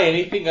that guy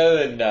anything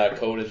other than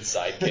Conan's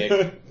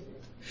sidekick?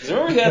 Because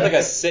remember he had like a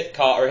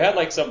sitcom, or he had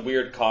like some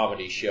weird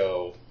comedy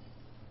show.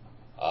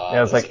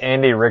 Yeah, it's like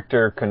Andy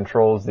Richter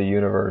controls the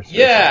universe. or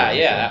Yeah,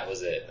 something.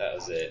 that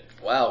was it.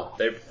 Wow,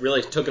 they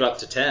really took it up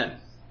to 10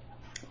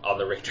 on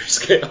the Richter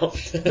scale.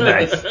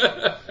 Nice.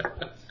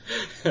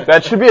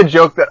 That should be a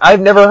joke that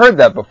I've never heard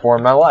that before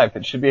in my life.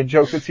 It should be a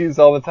joke that's used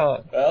all the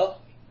time. Well,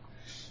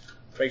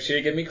 make sure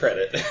you give me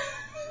credit.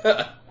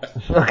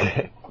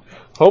 Okay.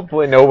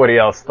 Hopefully nobody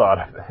else thought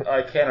of it.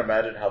 I can't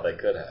imagine how they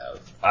could have.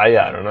 I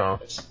don't know.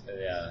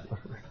 Yeah.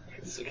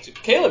 So,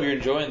 Caleb, you're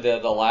enjoying the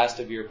last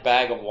of your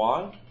bag of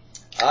wine?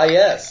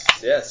 Yes.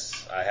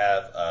 I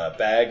have a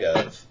bag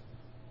of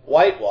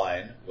white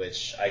wine,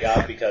 which I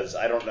got because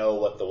I don't know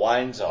what the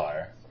wines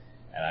are,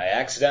 and I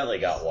accidentally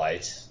got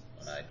white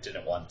when I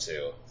didn't want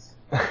to.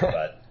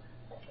 But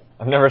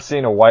I've never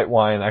seen a white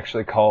wine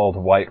actually called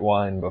white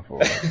wine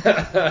before.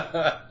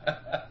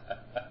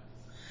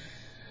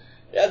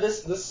 yeah,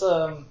 this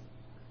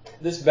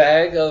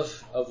bag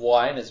of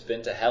wine has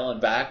been to hell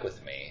and back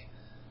with me.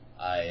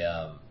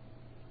 I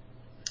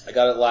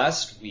got it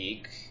last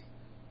week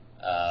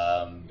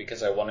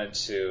because I wanted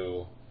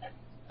to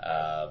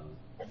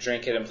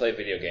drink it and play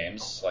video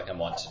games like I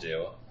want to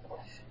do.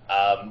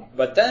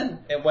 But then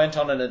it went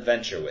on an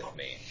adventure with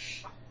me.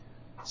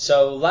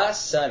 So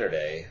last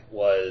Saturday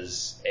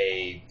was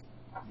a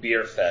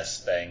beer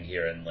fest thing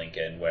here in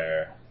Lincoln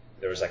where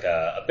there was like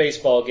a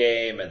baseball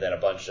game and then a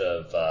bunch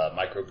of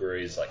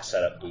microbreweries like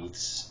set up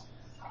booths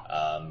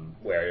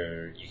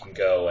where you can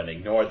go and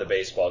ignore the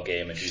baseball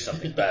game and do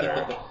something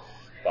better.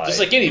 Just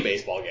like any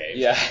baseball game.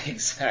 Yeah,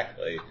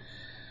 exactly.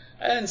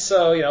 And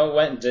so,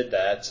 went and did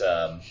that.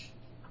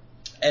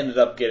 Ended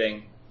up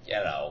getting,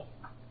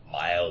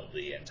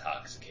 mildly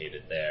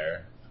intoxicated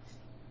there.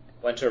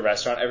 Went to a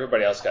restaurant.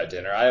 Everybody else got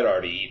dinner. I had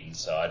already eaten,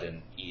 so I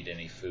didn't eat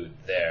any food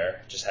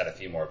there. Just had a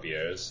few more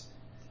beers.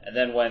 And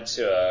then went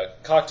to a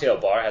cocktail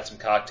bar, had some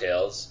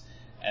cocktails,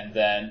 and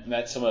then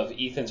met some of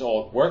Ethan's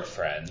old work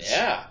friends.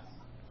 Yeah.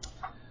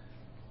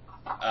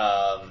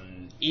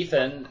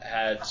 Ethan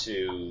had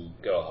to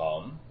go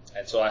home,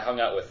 and so I hung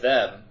out with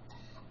them.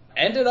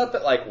 Ended up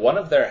at like one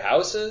of their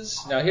houses.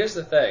 Now here's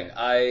the thing.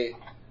 I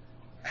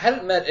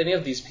hadn't met any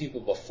of these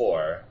people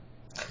before.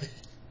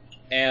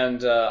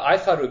 And I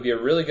thought it would be a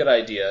really good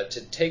idea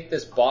to take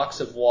this box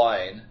of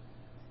wine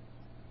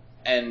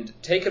and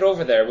take it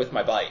over there with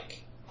my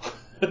bike.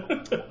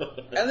 And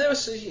there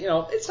was,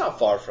 it's not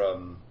far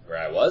from where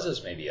I was. It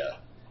was maybe a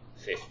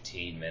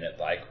 15-minute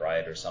bike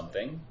ride or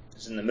something. It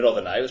was in the middle of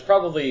the night. It was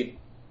probably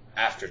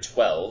after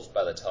 12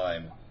 by the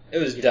time it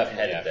was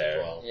definitely after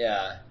there. 12.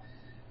 Yeah.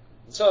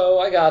 So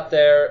I got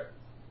there,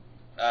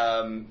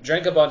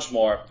 drank a bunch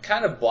more,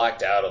 kind of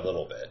blacked out a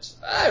little bit.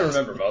 I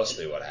remember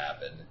mostly what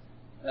happened.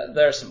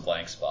 There are some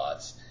blank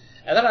spots.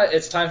 And then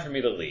it's time for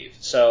me to leave.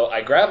 So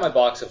I grab my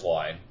box of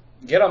wine,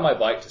 get on my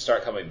bike to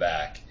start coming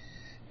back,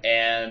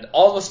 and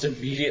almost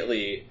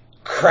immediately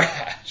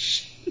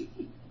crash.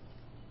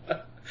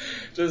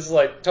 Just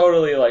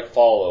totally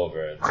fall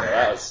over. And so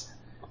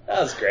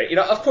that was great.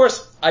 Of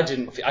course I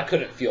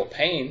couldn't feel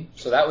pain,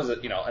 so that was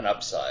an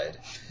upside.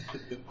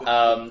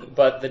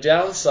 But the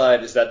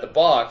downside is that the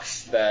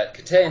box that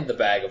contained the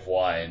bag of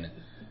wine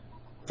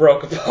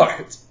broke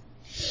apart.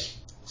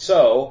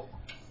 So,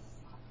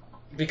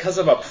 because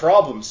I'm a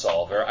problem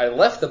solver, I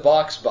left the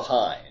box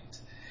behind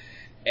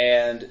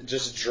and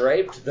just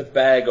draped the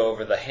bag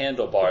over the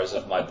handlebars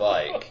of my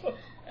bike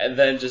and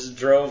then just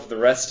drove the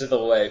rest of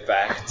the way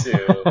back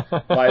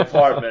to my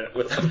apartment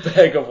with a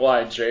bag of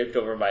wine draped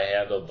over my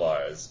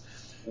handlebars.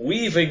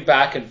 Weaving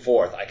back and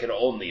forth, I can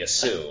only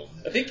assume.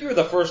 I think you were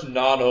the first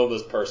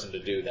non-homeless person to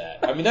do that.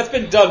 I mean, that's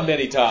been done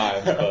many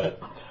times, but...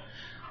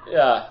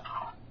 Yeah,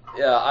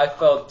 I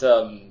felt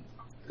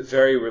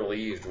very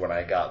relieved when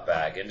I got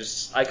back, and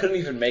I couldn't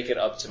even make it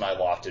up to my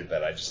lofted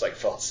bed. I just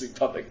fell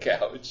asleep on the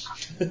couch.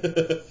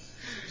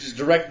 Just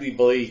directly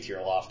beneath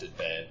your lofted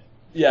bed.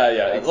 Yeah,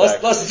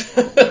 exactly.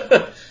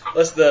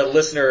 Lest the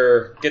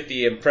listener get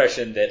the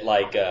impression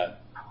that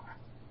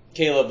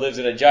Caleb lives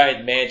in a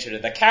giant mansion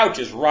and the couch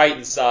is right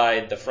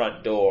inside the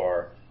front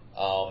door.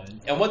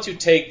 And once you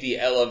take the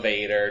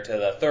elevator to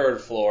the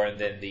third floor and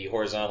then the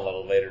horizontal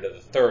elevator to the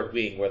third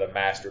wing where the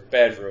master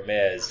bedroom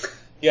is,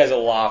 he has a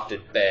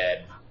lofted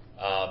bed.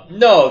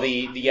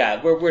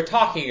 We're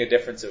talking a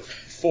difference of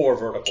 4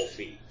 vertical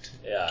feet.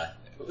 Yeah.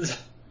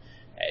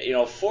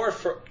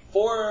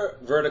 4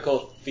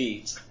 vertical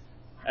feet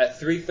at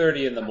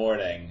 3:30 in the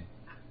morning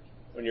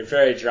when you're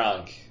very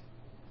drunk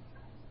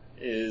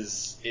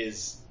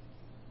is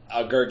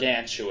a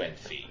gargantuan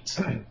feat.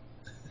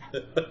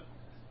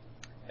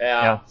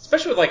 Yeah.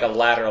 Especially with a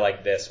ladder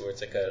like this where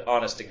it's an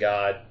honest to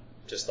God,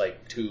 just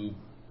tube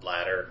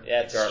ladder.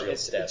 Yeah,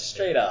 it's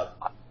straight up.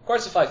 Of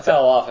course, if I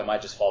fell off, I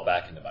might just fall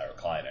back into my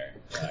recliner.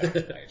 I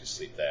could just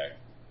sleep there.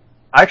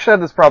 I actually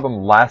had this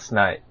problem last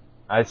night.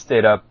 I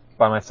stayed up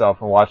by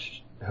myself and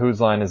watched Whose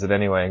Line Is It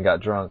Anyway and got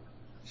drunk.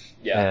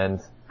 Yeah.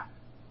 And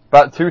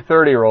about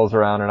 2:30 rolls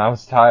around and I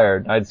was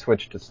tired. I'd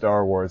switched to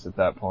Star Wars at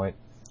that point.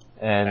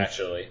 And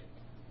naturally,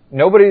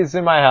 nobody's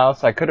in my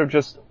house. I could have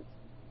just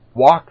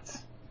walked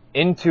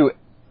into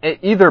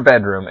either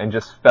bedroom and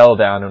just fell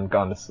down and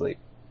gone to sleep.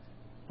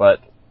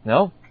 But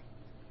no.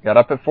 Got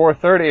up at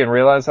 4:30 and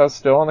realized I was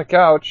still on the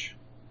couch.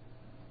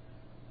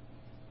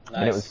 Nice.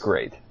 And it was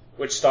great.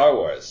 Which Star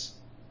Wars?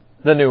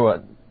 The new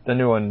one. The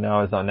new one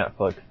now is on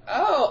Netflix.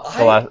 Oh,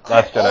 Last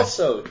I Jedi.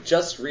 also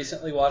just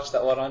recently watched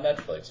that one on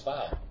Netflix.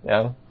 Wow.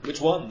 Yeah.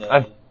 Which one?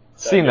 I've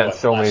seen that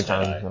so many Last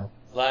times Jedi.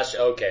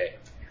 now. Okay.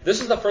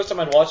 This is the first time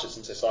I'd watched it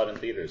since I saw it in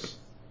theaters.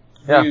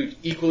 Yeah. Were you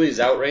equally as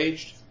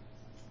outraged?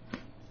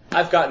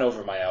 I've gotten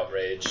over my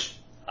outrage.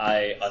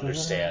 I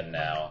understand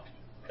now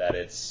that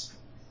it's...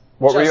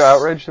 What were you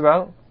outraged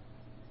about?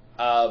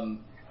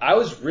 I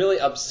was really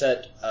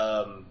upset.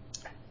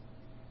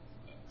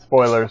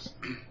 Spoilers.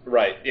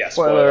 Right, yeah,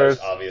 Spoilers. spoilers,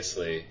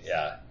 obviously,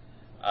 yeah.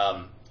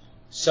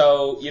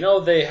 So,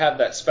 they have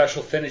that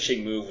special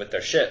finishing move with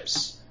their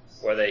ships,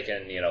 where they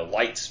can,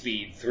 light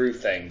speed through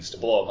things to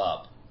blow them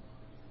up.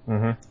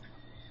 Mm-hmm.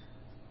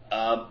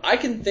 I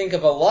can think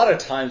of a lot of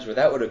times where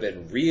that would have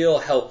been real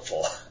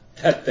helpful,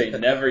 that they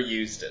never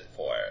used it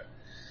for.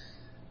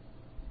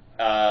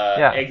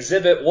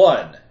 Exhibit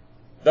 1,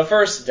 the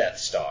first Death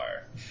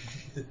Star.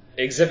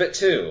 Exhibit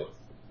 2,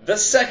 the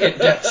second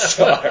Death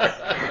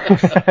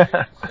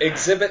Star.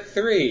 Exhibit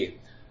 3,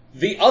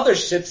 the other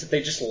ships that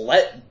they just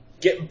let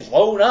get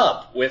blown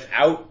up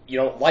without,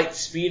 light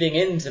speeding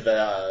into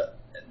the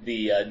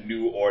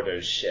New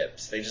Order's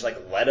ships. They just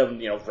let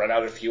them, run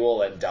out of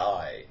fuel and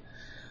die.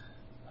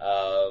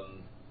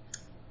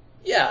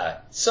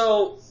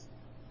 So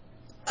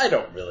I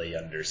don't really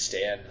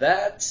understand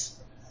that.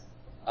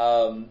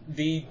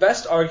 The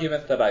best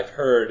argument that I've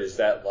heard is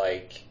that,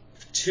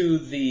 to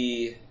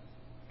the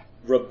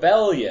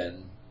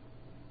Rebellion,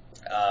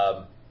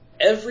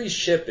 every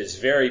ship is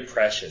very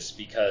precious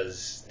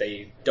because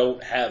they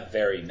don't have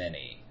very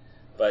many.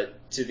 But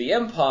to the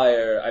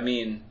Empire, I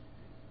mean,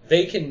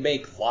 they can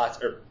make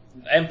lots, or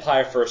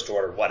Empire, First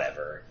Order,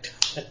 whatever.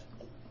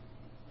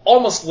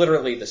 Almost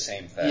literally the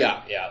same thing.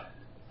 Yeah.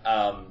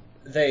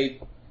 They,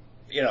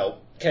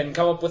 can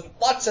come up with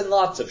lots and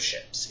lots of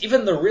ships.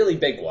 Even the really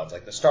big ones,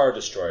 like the Star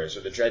Destroyers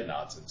or the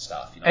Dreadnoughts and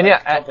stuff. And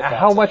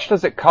how much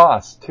does it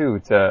cost, too,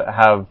 to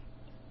have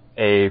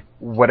a,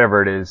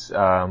 whatever it is,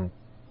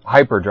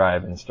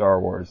 hyperdrive in Star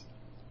Wars?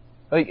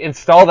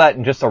 Install that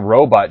in just a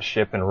robot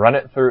ship and run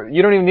it through.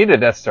 You don't even need a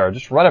Death Star.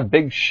 Just run a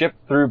big ship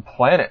through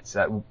planets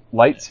at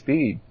light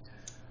speed.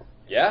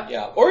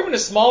 Yeah. Or even a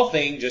small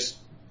thing, just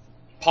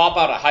pop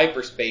out of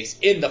hyperspace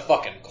in the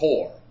fucking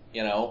core,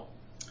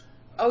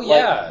 Oh,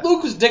 yeah.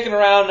 Luke was dicking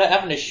around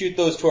having to shoot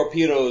those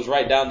torpedoes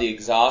right down the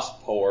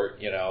exhaust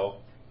port,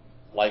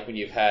 like when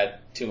you've had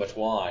too much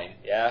wine.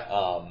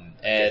 Yeah.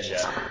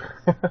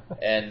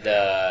 And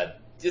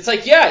it's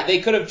they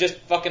could have just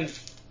fucking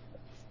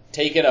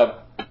taken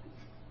a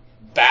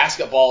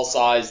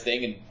basketball-sized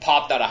thing and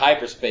popped out of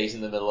hyperspace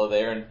in the middle of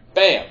there, and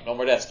bam, no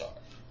more Death Star.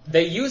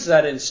 They use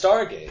that in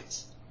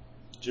Stargate.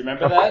 Do you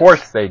remember that? Of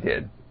course they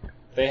did.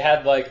 They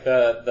had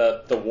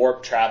the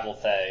warp travel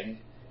thing,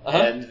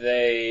 and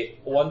they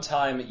one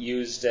time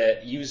used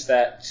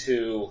that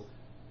to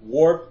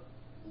warp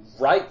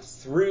right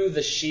through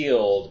the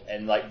shield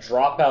and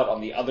drop out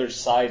on the other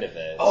side of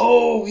it.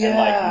 Oh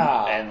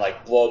yeah, and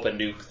blow up a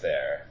nuke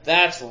there.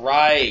 That's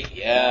right.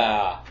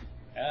 Yeah.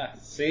 Yeah.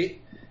 See,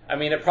 I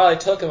mean, it probably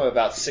took them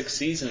about 6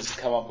 seasons to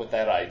come up with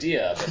that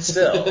idea, but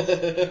still,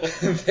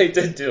 they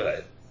did do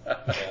it.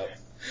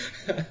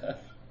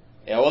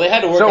 Yeah, well, they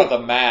had to work out the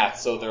math,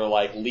 so they're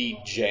lead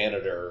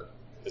janitor.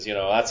 Because,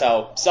 that's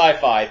how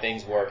sci-fi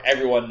things work.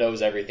 Everyone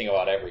knows everything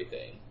about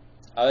everything.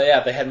 Oh,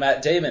 yeah, they had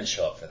Matt Damon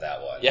show up for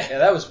that one. Yeah,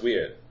 that was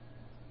weird.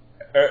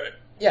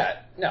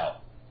 No.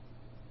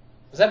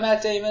 Was that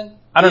Matt Damon?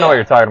 I don't know what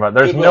you're talking about.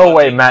 There's no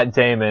way Matt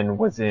Damon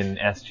was in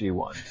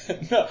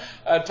SG-1. No,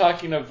 I'm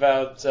talking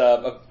about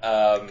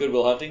Good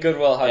Will Hunting? Good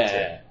Will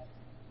Hunting.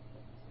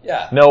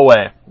 Yeah. No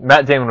way.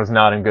 Matt Damon was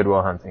not in Good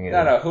Will Hunting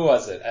either. No, who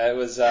was it? It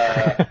was,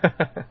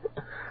 that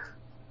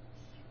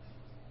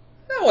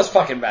was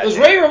fucking Matt Damon. It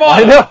was Ray Romano.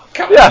 I know.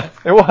 Yeah,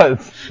 it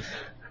was.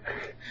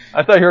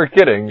 I thought you were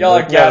kidding. Y'all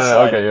are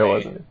gaslighting okay, me. it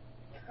wasn't.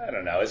 I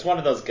don't know. It's one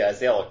of those guys.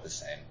 They all look the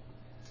same.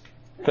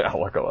 They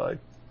all look alike.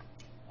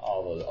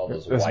 All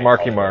those It was white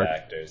Marky Hollywood Mark.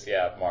 actors.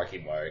 Yeah, Marky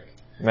Mark.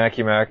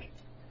 Macky Mac.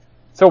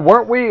 So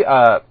weren't we,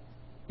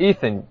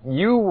 Ethan,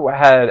 you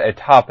had a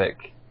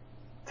topic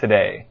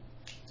today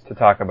to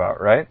talk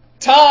about, right?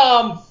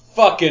 Tom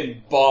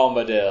fucking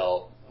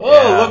Bombadil. Oh,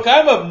 Yeah. look,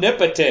 I'm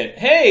omnipotent.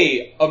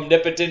 Hey,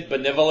 omnipotent,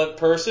 benevolent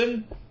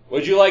person.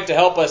 Would you like to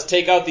help us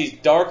take out these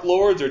Dark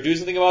Lords or do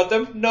something about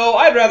them? No,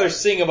 I'd rather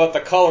sing about the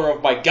color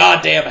of my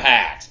goddamn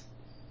hat.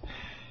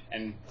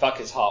 And fuck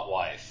his hot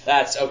wife.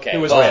 That's okay. Who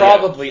was Well,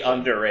 probably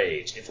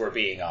underage, if we're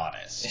being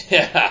honest.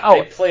 Yeah.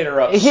 Oh, They played her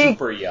up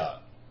super young.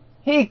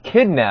 He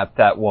kidnapped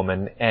that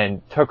woman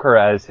and took her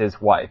as his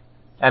wife.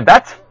 And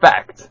that's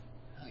fact.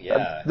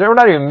 Yeah. They're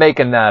not even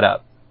making that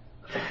up.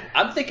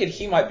 I'm thinking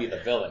he might be the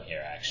villain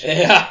here, actually.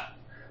 Yeah.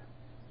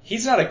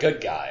 He's not a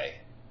good guy.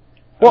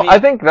 Well, I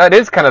think that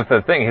is kind of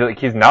the thing.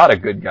 He's not a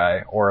good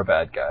guy or a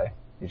bad guy.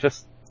 He's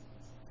just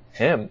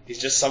him. He's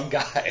just some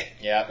guy.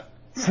 Yeah.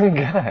 Some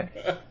guy.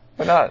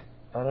 Why not?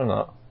 I don't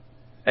know.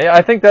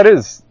 I think that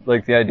is,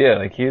 the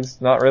idea.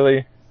 He's not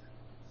really,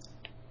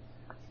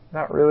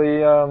 not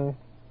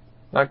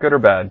good or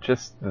bad,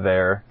 just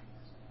there.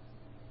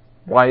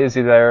 Why is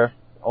he there?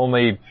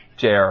 Only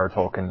J.R.R.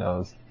 Tolkien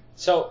knows.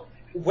 So,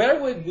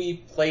 where would we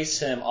place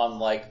him on,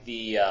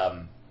 the,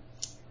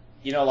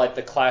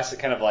 the classic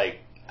kind of, I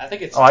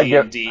think it's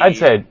D&D. I'd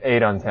say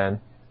 8 on 10.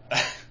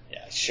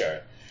 Yeah, sure.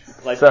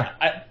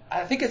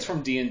 I think it's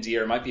from D&D,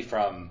 or it might be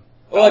from...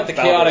 Or the Baldur's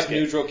chaotic, Gate.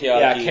 neutral,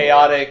 chaotic evil.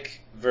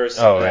 Chaotic versus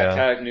yeah.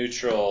 chaotic,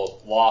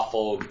 neutral,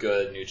 lawful,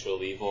 good,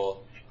 neutral,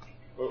 evil.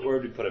 Where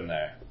would we put him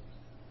there?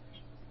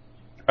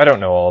 I don't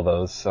know all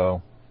those,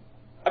 so.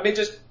 I mean,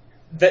 just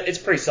it's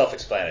pretty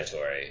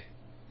self-explanatory,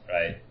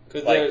 right?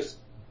 Because Like, there's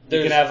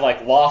you can have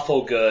like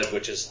lawful good,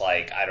 which is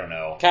like, I don't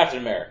know, Captain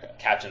America.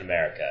 Captain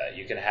America.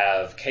 You can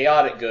have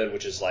chaotic good,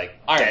 which is like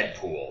Iron Man.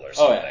 Deadpool or Oh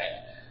something.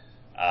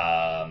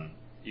 yeah.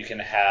 You can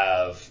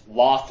have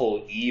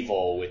lawful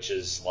evil, which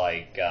is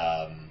like,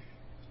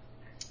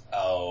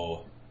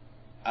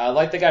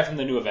 like the guy from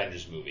the new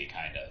Avengers movie,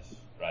 kind of,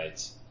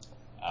 right?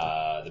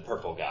 The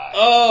purple guy.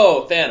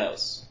 Oh,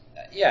 Thanos.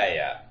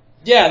 Yeah.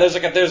 Yeah,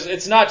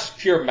 it's not just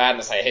pure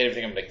madness. I hate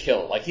everything. I'm gonna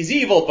kill. Like he's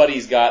evil, but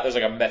there's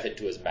like a method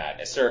to his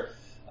madness, or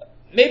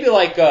maybe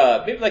like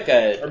a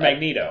Or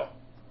Magneto.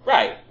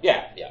 right.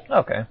 Yeah.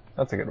 Okay,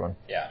 that's a good one.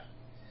 Yeah.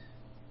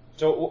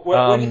 So where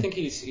do you Um, think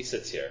he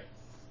sits here?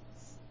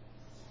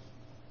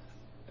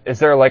 Is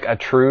there like a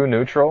true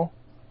neutral?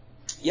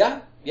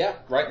 Yeah,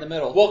 right in the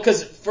middle. Well,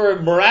 because for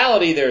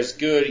morality, there's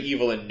good,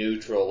 evil, and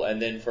neutral,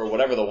 and then for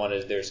whatever the one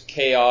is, there's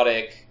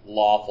chaotic,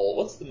 lawful.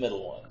 What's the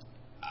middle one?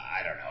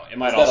 I don't know. It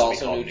might Is that also be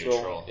also called neutral?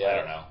 neutral. Yeah. I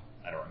don't know.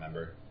 I don't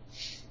remember.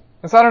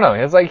 Because I don't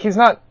know. He's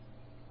not.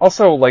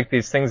 Also, like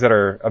these things that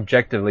are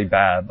objectively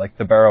bad, like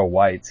the Barrow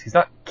Wights. He's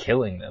not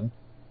killing them.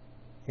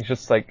 He's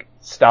just like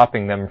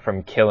stopping them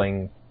from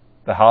killing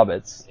the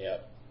hobbits. Yeah.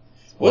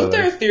 Wasn't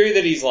there a Spoilers. theory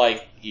that he's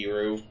like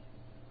Eru,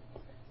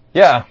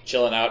 Yeah,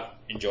 chilling out,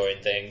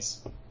 enjoying things,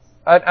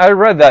 I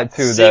read that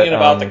too. singing that,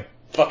 about the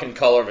fucking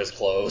color of his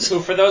clothes? So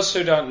for those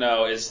who don't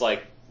know, is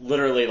like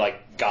literally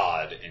like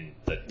God in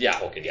the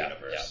Tolkien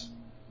universe.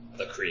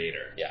 The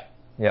creator. Yeah.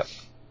 Yep.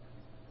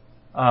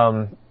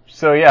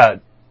 So yeah,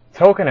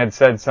 Tolkien had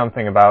said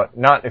something about,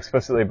 not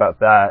explicitly about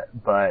that,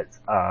 but,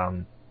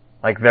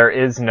 like there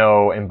is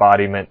no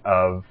embodiment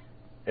of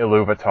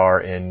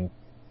Iluvatar in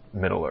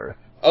Middle-earth.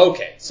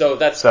 Okay, so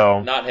that's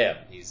So- not him.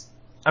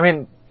 I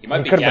mean, He might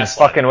he be could have been gaslighting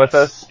fucking with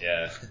us.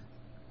 Yeah.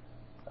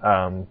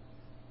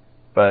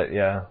 But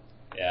yeah.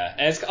 Yeah.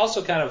 And it's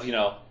also kind of,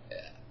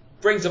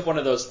 brings up one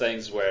of those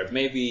things where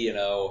maybe,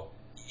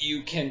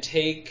 you can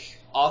take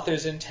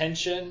author's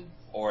intention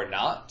or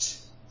not.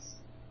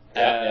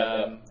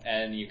 Yeah.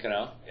 And you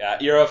can,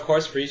 you're of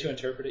course free to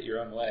interpret it your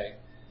own way.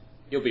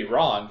 You'll be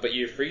wrong, but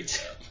you're free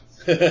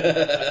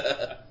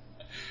to.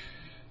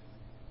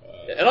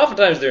 And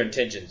oftentimes their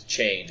intentions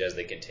change as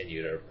they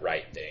continue to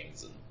write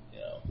things, and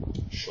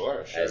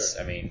Sure. that's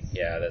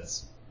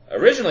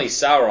originally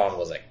Sauron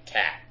was a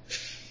cat.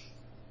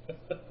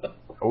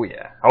 Oh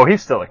yeah. Oh,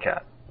 he's still a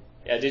cat.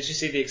 Yeah, did you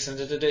see the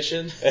extended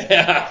edition?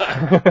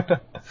 Yeah.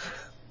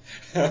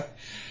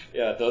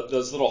 Yeah,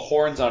 those little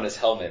horns on his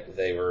helmet,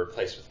 they were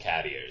replaced with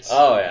cat ears.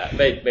 Oh yeah,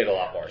 made a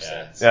lot more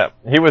sense. Yeah,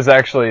 he was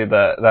actually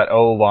that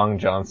O. Long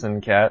Johnson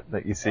cat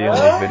that you see on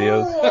these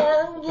videos.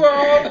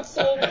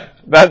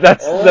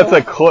 That's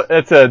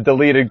that's a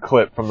deleted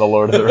clip from the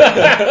Lord of the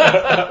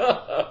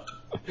Rings.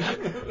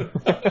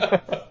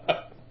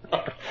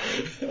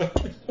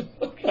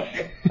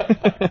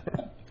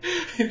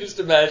 I'm just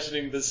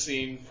imagining the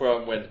scene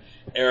from when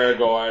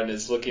Aragorn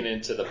is looking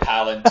into the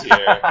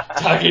Palantir,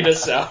 talking to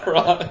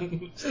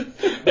Sauron.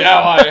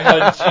 Now I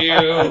hunt you,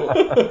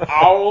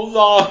 O.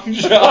 Long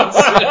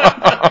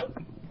Johnson.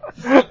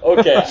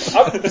 Okay,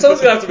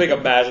 someone's gonna have to make a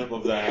mashup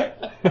of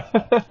that.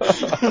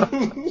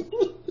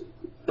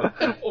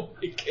 That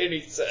don't make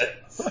any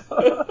sense.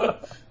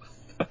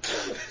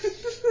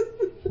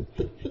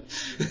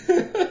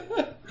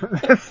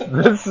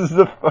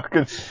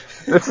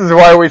 This is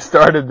why we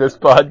started this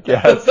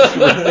podcast.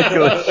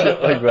 Ridiculous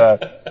shit like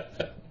that.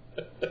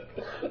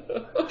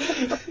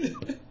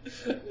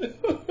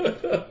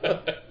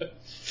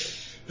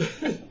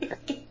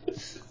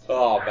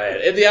 Oh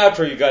man! In the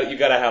outro, you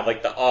got to have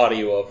like the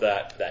audio of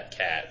that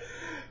cat.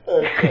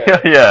 Okay.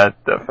 Yeah,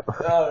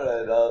 definitely.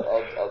 Alright,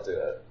 I'll do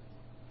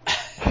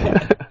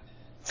it.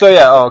 So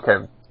yeah,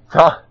 okay.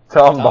 Tom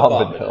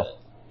Bombadil.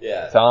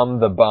 Yeah. Tom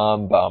the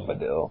Bomb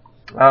Bombadil.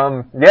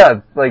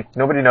 Yeah, like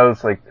nobody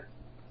knows like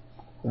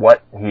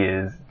what he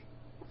is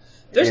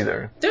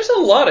either. There's a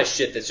lot of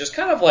shit that's just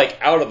kind of like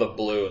out of the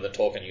blue in the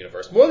Tolkien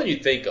universe, more than you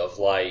think of.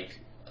 Like,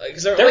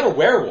 There were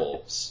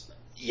werewolves.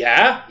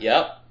 Yeah.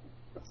 Yep.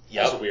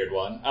 That's a weird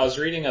one. I was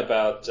reading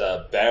about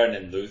Beren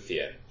and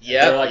Luthien.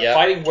 Yep, They're like yep.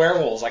 fighting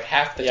werewolves like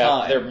half the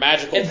time. They're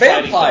magical And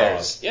fighting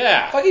vampires. dogs.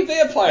 Yeah. Fucking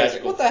vampires.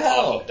 Magical What the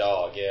hell? talking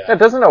dog. Yeah, Yeah.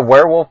 doesn't a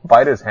werewolf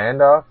bite his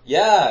hand off?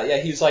 Yeah.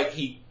 He's like,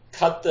 he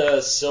cut the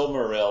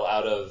Silmaril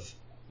out of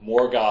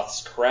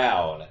Morgoth's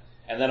crown,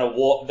 and then a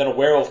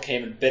werewolf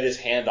came and bit his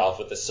hand off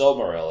with the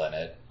Silmaril in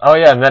it. Oh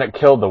yeah, and then it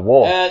killed the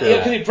wolf. And too.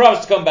 because he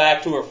promised to come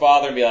back to her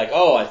father and be like,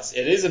 "Oh,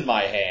 it is in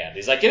my hand."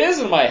 He's like, "It is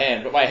in my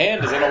hand, but my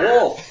hand is in a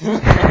wolf."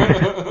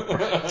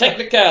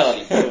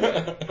 Technicality.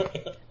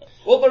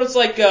 Well, but it's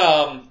like,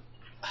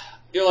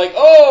 you're like,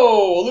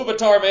 "Oh,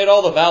 Iluvatar made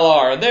all the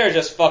Valar, and they're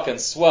just fucking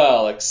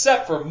swell,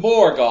 except for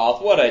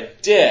Morgoth. What a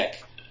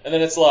dick!" And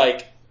then it's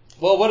like,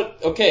 well, what?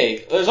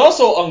 Okay, there's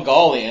also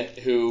Ungoliant,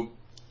 who,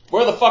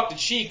 where the fuck did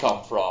she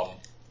come from?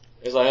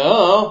 It's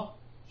like,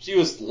 she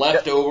was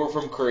left over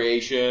from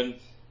creation.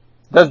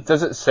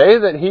 Does it say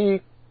that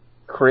he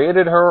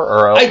created her,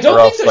 or I don't or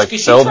else think like she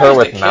filled her tries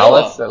with to kill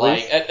malice him. at Like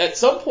least. at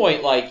some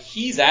point, like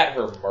he's at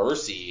her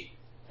mercy,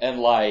 and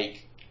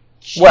like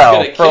she's Well,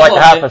 gonna for kill like him.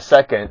 half and- a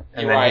second,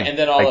 and You're then right, he and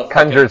then all like, the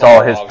conjures fucking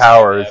all his dogs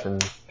powers, come,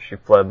 and she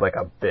fled like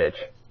a bitch.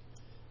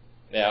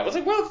 yeah, I was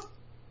like, well,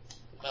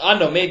 I don't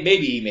know.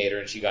 Maybe he made her,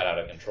 and she got out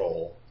of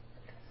control.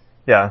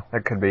 Yeah,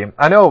 that could be.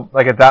 I know,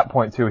 like at that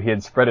point too, he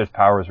had spread his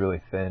powers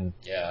really thin,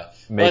 Yeah,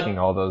 making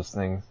all those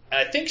things.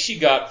 I think she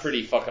got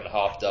pretty fucking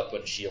hopped up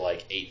when she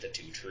like ate the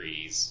 2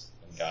 trees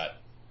and got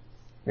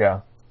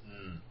Yeah,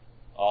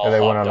 all and they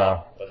went hopped on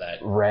up with that.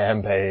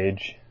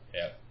 rampage.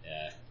 Yep.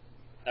 Yeah.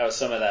 That was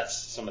some of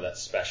that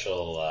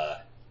special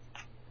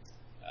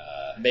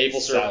Maple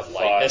syrup of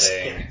lightness.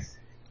 self-farming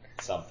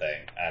something.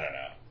 I don't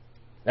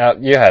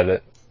know. You had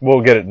it.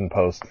 We'll get it in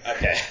post.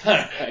 Okay.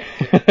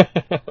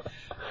 Alright.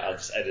 I'll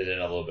just edit in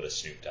a little bit of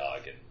Snoop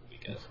Dogg and we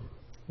can.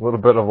 A little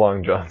bit of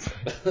Long Johnson.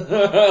 A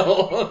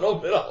little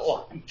bit of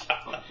Long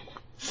John.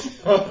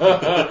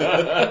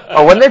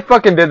 Oh, when they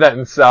fucking did that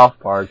in South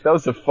Park, that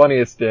was the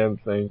funniest damn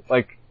thing.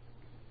 Like,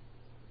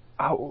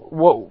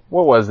 what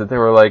was it? They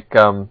were like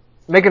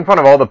making fun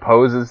of all the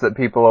poses that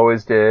people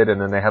always did, and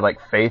then they had like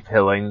Faith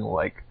Hilling,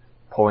 like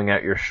pulling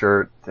out your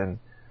shirt, and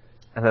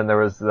then there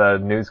was the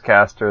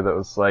newscaster that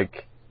was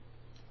like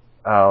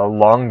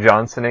Long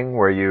Johnsoning,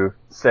 where you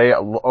say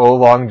 "Oh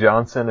Long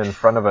Johnson" in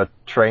front of a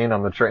train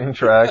on the train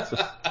tracks.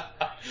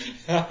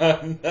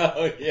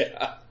 No,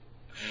 yeah.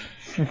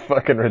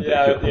 Fucking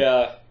ridiculous.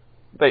 Yeah.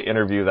 They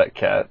interview that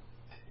cat.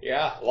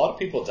 Yeah. A lot of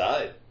people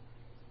died.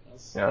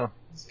 Yeah.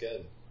 That's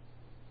good.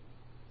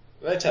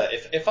 But I tell you,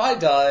 if I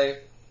die,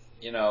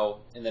 in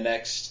the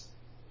next,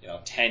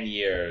 10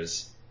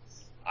 years,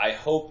 I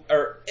hope,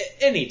 or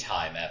any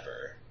time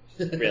ever,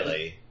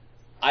 really,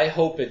 I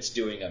hope it's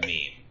doing a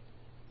meme.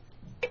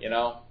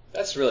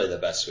 That's really the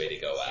best way to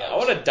go out. Yeah, I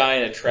want to die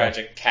in a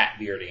tragic cat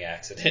bearding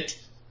accident.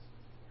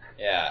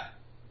 Yeah.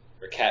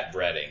 Or cat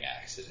breeding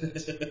accident.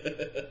 Is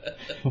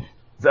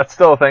that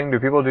still a thing? Do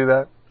people do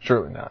that?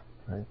 Surely not.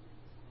 Right?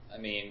 I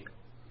mean,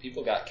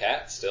 people got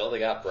cats still, they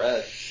got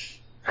bread.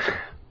 What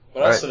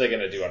All else right. are they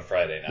going to do on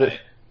Friday night?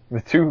 The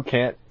two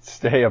can't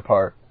stay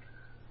apart.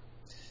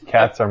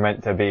 Cats are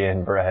meant to be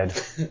inbred.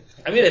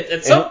 I mean,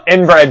 at some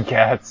Inbred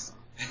cats.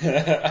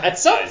 at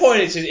some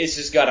point, it's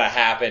just gotta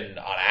happen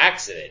on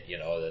accident.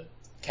 The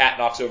cat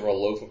knocks over a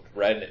loaf of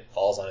bread and it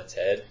falls on its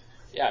head.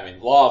 Yeah, I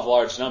mean, law of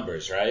large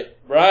numbers, right?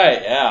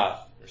 Right? Yeah. Or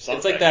It's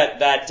something. like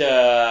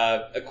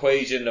that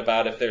equation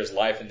about if there's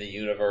life in the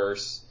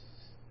universe.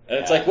 And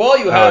it's Yeah. like, well,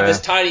 you have yeah.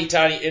 this tiny,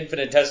 tiny,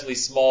 infinitesimally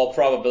small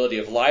probability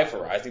of life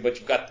arising, but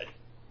you've got the,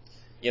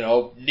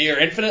 near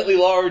infinitely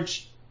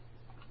large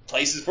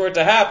places for it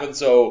to happen.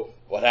 So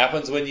what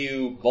happens when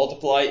you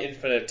multiply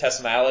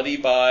infinitesimality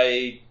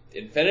by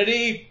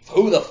infinity?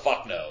 Who the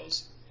fuck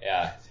knows?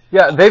 Yeah.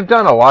 Yeah, they've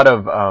done a lot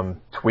of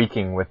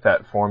tweaking with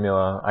that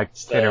formula. I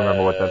It's can't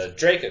remember what the that's.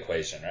 Drake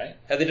equation, right?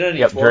 Have they done any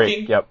Yep, twerking?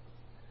 Drake. Yep.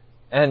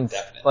 And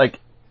Definitely. like,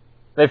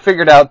 they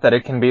figured out that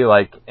it can be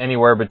like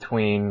anywhere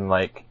between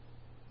like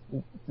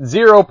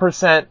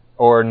 0%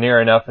 or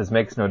near enough as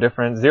makes no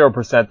difference,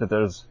 0% that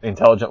there's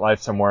intelligent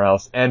life somewhere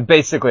else, and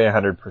basically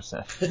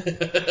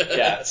 100%.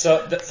 Yeah,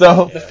 so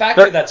So, the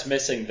factor there- that's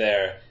missing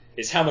there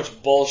is how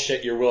much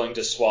bullshit you're willing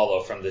to swallow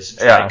from this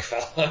Drake Yeah.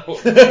 fellow.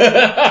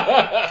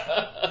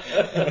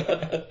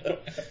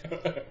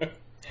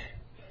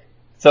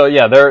 So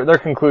yeah, their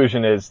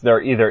conclusion is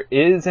there either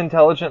is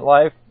intelligent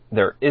life,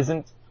 there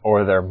isn't,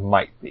 or there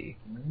might be.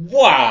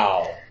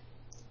 Wow.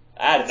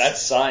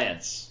 That's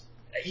science.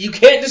 You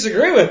can't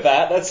disagree with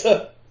that. That's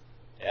a...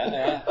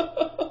 Yeah.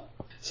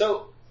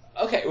 So,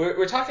 okay,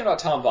 we're talking about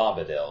Tom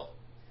Bombadil.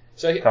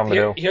 So Tom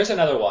Bombadil. here's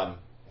another one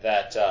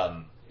that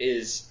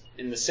is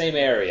in the same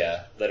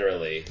area,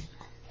 literally,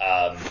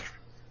 but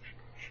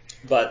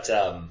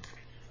a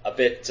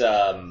bit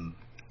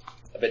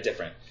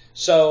different.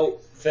 So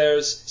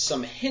there's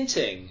some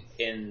hinting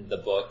in the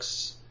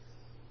books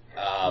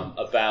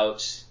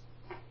about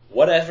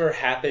whatever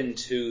happened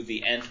to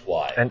the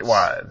Entwives.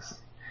 Entwives.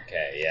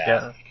 Okay,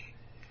 Yeah.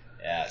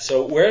 Yeah,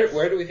 so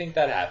where do we think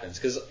that happens?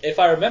 Because if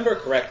I remember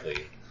correctly,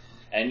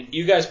 and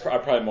you guys are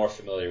probably more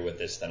familiar with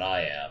this than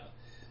I am,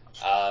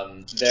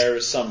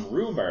 there's some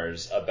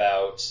rumors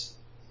about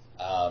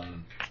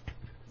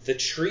the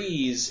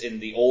trees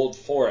in the old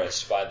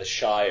forest by the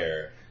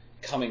Shire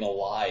coming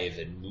alive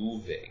and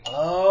moving.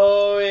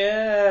 Oh,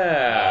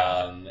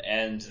 yeah.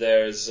 And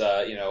there's,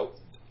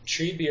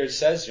 Treebeard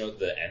says,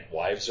 the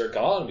Entwives are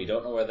gone. We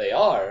don't know where they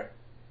are.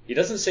 He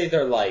doesn't say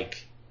they're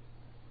like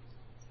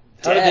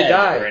How dead did they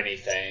die? or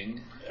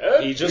anything.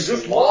 Eh, He just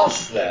we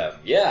lost them.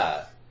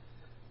 Yeah.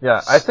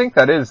 Yeah, I think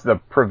that is the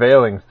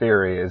prevailing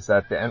theory, is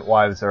that the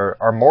Entwives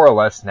are more or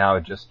less now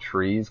just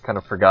trees, kind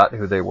of forgot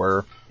who they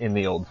were in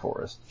the old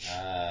forest.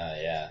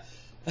 Yeah.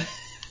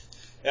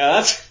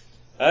 Yeah,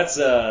 that's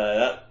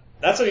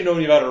when you know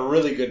when you've had a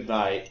really good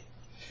night.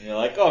 And you're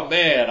like, oh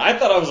man, I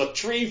thought I was a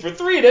tree for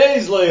 3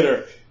 days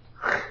later.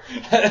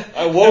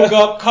 I woke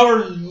up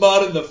covered in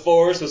mud in the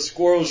forest with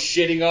squirrels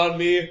shitting on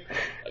me.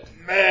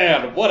 Like,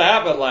 Man, what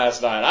happened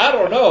last night? I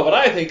don't know, but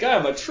I think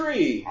I'm a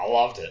tree. I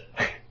loved it.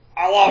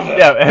 I loved it.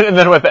 Yeah, and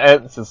then with the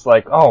ends, it's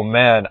like, oh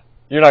man,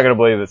 you're not gonna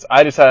believe this.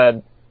 I just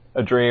had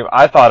a dream.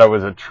 I thought I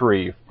was a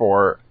tree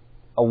for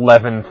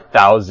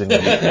 11,000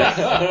 years.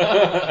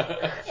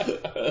 I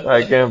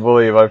can't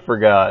believe I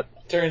forgot.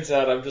 Turns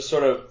out I'm some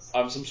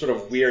sort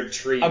of weird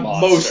tree I'm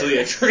monster. mostly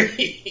a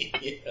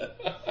tree.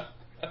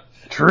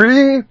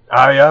 Tree?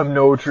 I am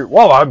no tree.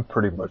 Well, I'm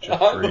pretty much a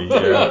tree.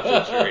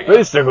 Yeah.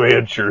 Basically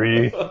a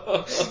tree.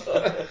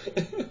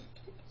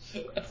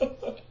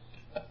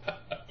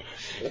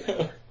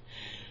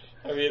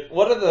 I mean,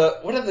 what are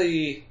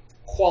the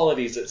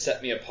qualities that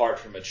set me apart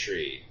from a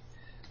tree?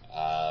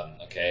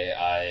 Okay,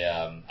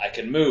 I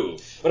can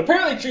move. But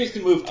apparently trees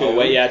can move too. Oh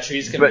wait, yeah,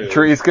 trees can move. But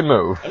trees can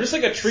move. I'm just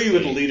like a tree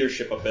with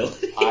leadership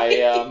ability.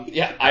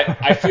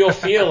 I feel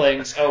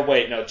feelings. Oh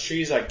wait, no,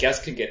 trees I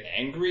guess can get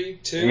angry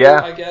too.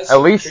 Yeah, I guess at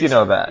least trees you know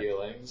have that.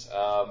 Feelings.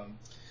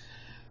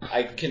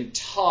 I can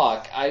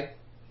talk.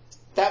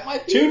 That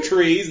might be Two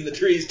trees and the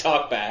trees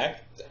talk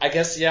back. I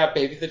guess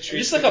maybe the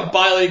trees. Just like a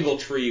bilingual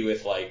tree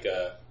with like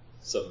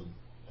some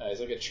He's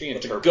like a tree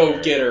interpreter.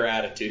 go-getter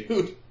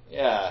attitude.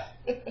 Yeah,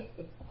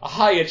 a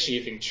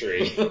high-achieving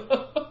tree.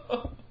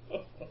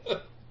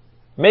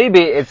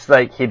 Maybe it's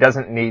like he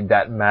doesn't need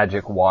that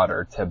magic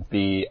water to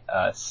be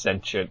a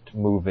sentient,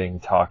 moving,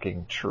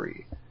 talking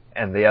tree.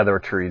 And the other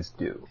trees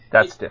do.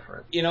 That's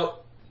different. You know,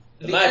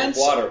 The the magic Ents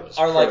water was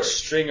are like purr.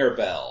 Stringer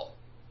Bell,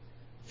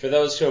 for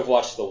those who have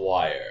watched The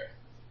Wire.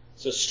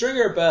 So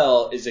Stringer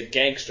Bell is a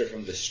gangster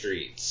from the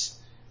streets.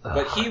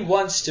 But he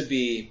wants to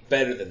be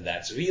better than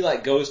that. So he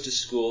like goes to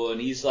school and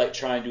he's like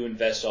trying to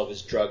invest all of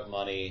his drug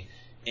money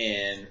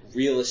in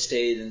real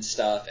estate and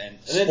stuff. And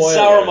then spoilers.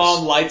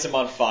 Sauron lights him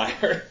on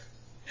fire.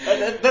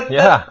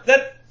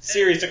 That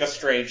series took a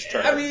strange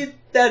turn. I mean,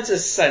 that's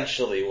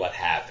essentially what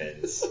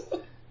happens.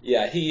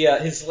 Yeah,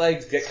 his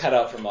legs get cut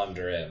out from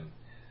under him,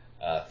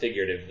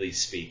 figuratively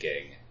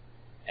speaking,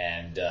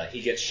 and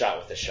he gets shot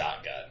with a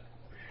shotgun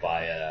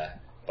by a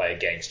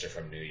gangster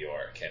from New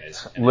York,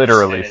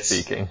 Literally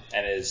speaking,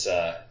 and his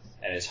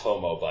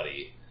homo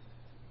buddy.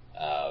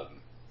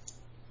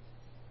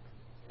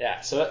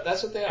 So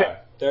that's what they are.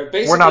 They're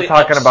basically. We're not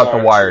talking about The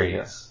upstart Wire trees.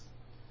 here.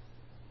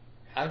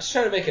 I'm just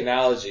trying to make an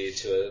analogy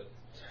to a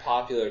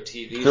popular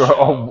TV To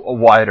show. a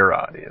wider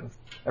audience.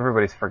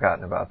 Everybody's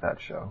forgotten about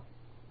that show.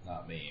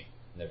 Not me.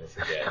 Never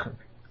forget.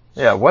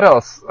 Yeah, what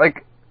else?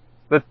 Like,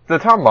 the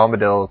Tom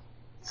Bombadil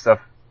stuff,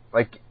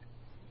 like,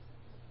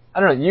 I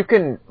don't know, you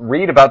can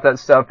read about that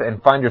stuff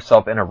and find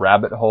yourself in a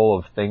rabbit hole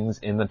of things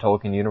in the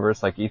Tolkien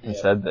universe, like Ethan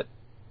said, that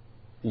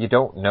you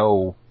don't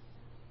know,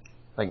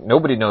 like,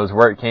 nobody knows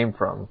where it came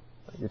from.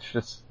 Like, it's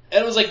just...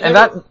 And it was like... And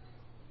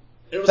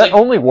that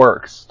only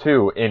works,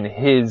 too, in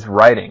his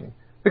writing.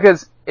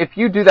 Because if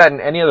you do that in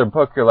any other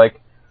book, you're like,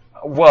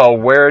 well,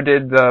 where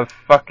did the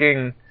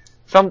fucking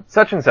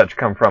such and such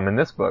come from in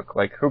this book?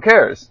 Like, who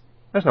cares?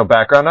 There's no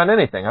background on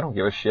anything. I don't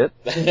give a shit.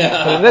 But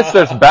in this,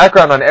 there's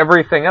background on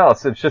everything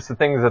else. It's just the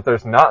things that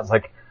there's not. It's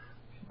like,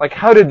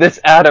 how did this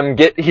atom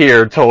get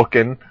here,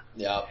 Tolkien?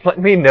 Yeah. Let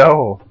me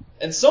know.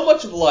 And so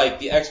much of, like,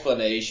 the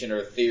explanation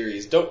or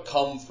theories don't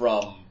come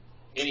from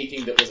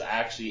anything that was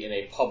actually in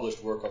a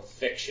published work of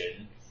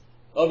fiction.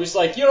 They'll be just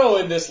like,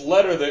 in this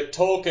letter that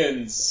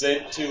Tolkien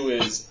sent to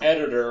his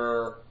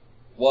editor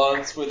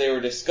once where they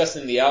were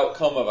discussing the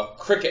outcome of a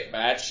cricket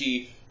match,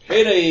 he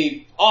made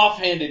a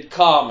offhanded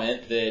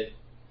comment that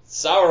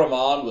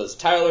Sauron was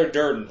Tyler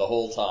Durden the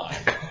whole time.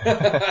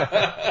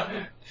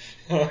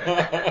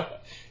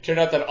 Turned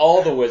out that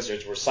all the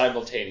wizards were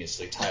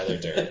simultaneously Tyler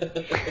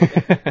Durden.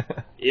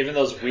 Even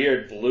those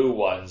weird blue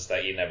ones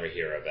that you never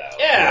hear about.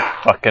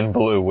 Yeah! Fucking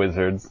blue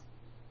wizards.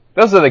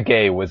 Those are the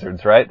gay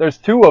wizards, right? There's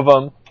two of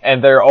them,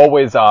 and they're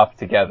always off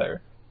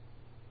together.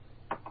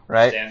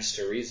 Right? Stands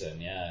to reason,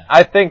 yeah.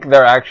 I think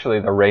they're actually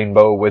the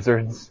rainbow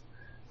wizards.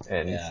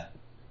 And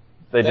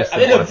they just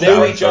they want to know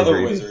sound each so other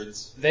greedy.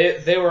 wizards.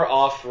 They were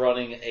off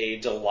running a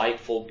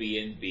delightful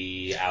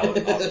B&B out on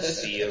the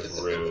Sea of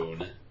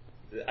Rune.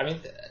 I mean,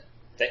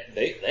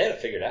 they had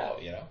it figured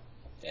out, Yeah.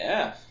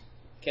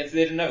 Can't say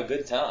they didn't have a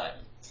good time.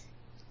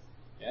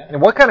 Yeah.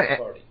 And what kind of...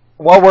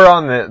 While we're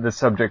on the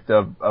subject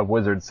of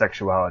wizard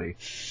sexuality,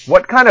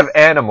 what kind of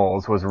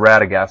animals was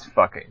Radagast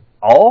fucking?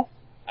 All?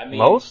 I mean,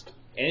 most?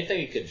 Anything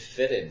he could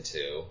fit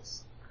into.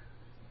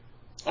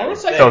 I would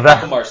say So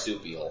that- a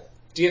marsupial.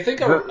 Do you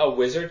think a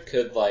wizard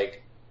could,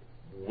 like,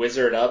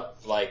 wizard up,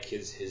 like,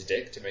 his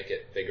dick to make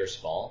it big or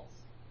small?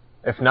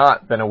 If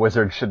not, then a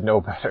wizard should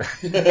know better.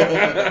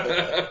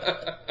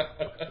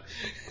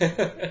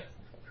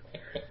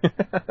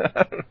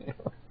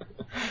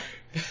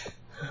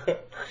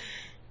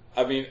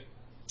 I mean,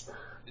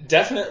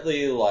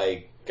 definitely,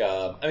 like,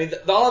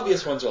 the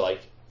obvious ones are,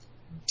 like,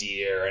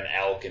 deer and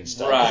elk and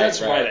stuff. 'cause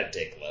that's right at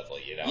dick level,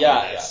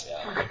 Yeah,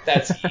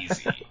 That's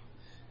easy.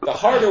 The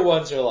harder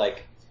ones are,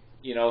 like,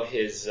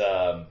 his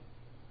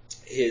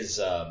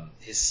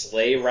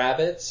sleigh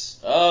rabbits.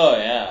 Oh,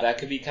 yeah. That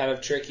could be kind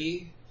of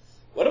tricky.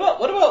 What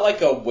about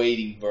like a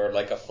wading bird,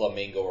 like a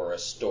flamingo or a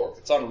stork?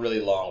 It's on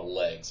really long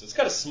legs. So it's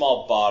got a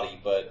small body,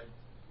 but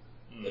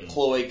the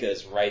cloaca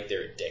is right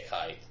there at dick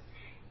height.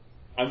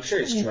 I'm sure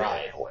he's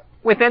tried.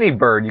 With any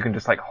bird, you can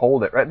just like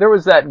hold it, right? There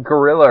was that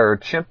gorilla or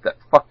chimp that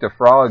fucked a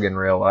frog in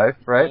real life,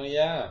 right? Oh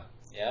yeah,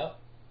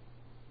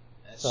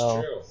 that's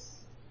So, true.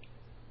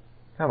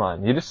 Come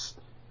on, you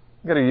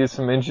gotta use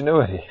some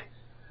ingenuity.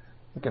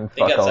 You can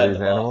fuck all these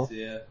animals.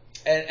 Yeah.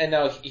 And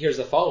now here's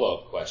the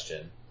follow-up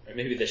question, or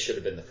maybe this should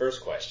have been the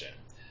first question.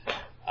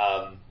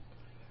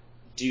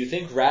 Do you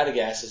think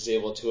Radagast is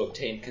able to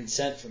obtain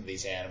consent from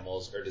these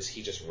animals, or does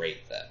he just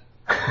rape them?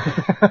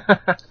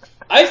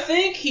 I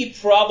think he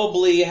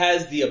probably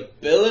has the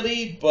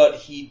ability, but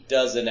he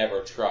doesn't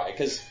ever try,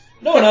 because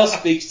no one else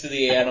speaks to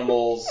the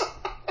animals,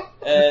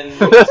 and...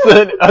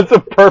 That's a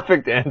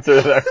perfect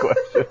answer to that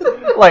question.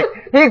 Like,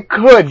 he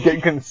could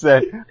get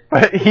consent,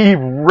 but he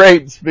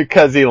rapes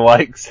because he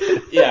likes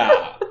it.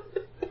 Yeah.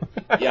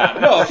 Yeah,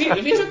 no, if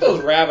he took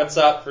those rabbits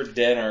out for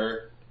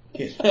dinner,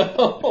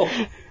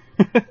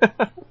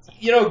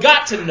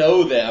 got to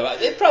know them,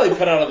 they'd probably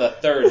put out on the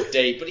third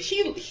date, but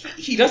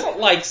he doesn't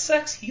like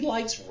sex, he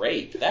likes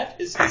rape.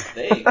 That is his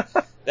thing.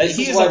 That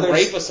he is a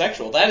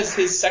rapeosexual. That is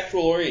his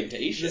sexual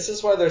orientation. This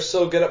is why they're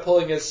so good at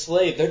pulling his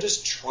slave. They're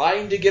just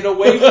trying to get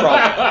away from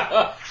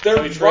him.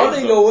 They're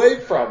running away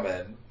from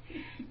him.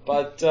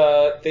 But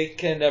they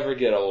can never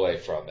get away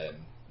from him.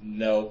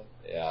 No.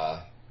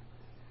 Yeah.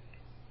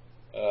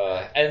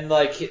 He's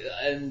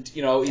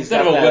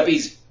instead of a whip,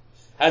 he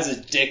has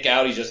his dick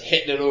out, he's just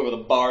hitting it over the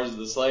bars of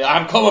the sleigh.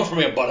 I'm coming from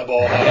you,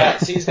 butterball. Yeah,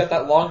 see, he's got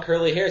that long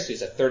curly hair, so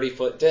he's a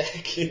 30-foot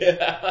dick.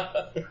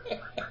 Yeah.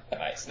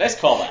 Nice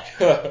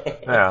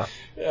callback. Yeah.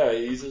 Yeah,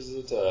 he uses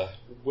it to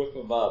whip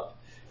him up.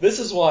 This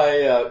is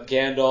why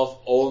Gandalf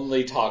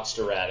only talks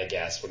to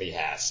Radagast when he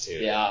has to.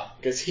 Yeah.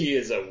 Because he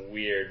is a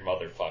weird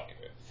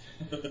motherfucker.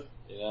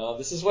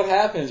 This is what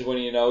happens when,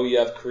 you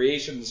have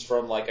creations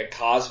from, like, a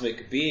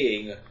cosmic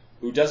being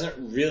who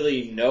doesn't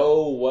really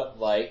know what,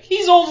 like...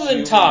 He's older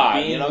than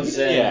time, beings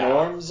and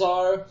norms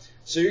are.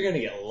 So you're going to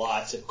get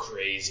lots of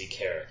crazy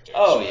characters.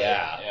 Oh, right?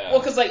 yeah. Well,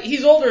 because, like,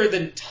 he's older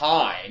than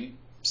time,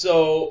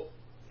 so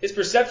his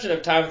perception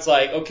of time is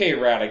like, okay,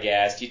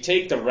 Radagast, you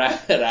take the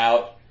rabbit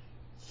out,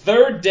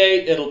 third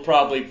date it'll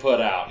probably put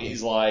out.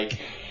 He's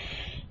like,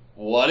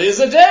 what is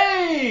a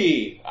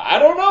day? I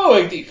don't know.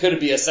 It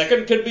could be a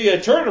second, could be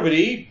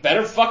eternity.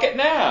 Better fuck it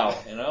now,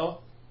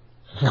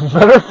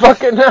 Better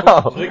fuck it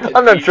now.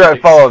 I'm not sure I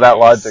follow that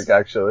logic,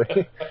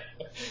 actually.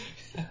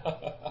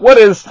 What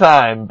is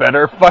time?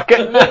 Better fuck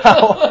it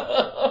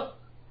now.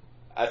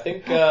 I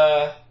think,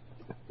 I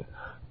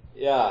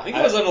think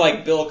it was under,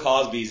 like, Bill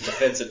Cosby's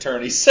defense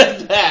attorney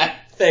said that.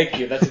 Thank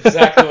you. That's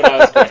exactly what I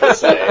was going to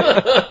say.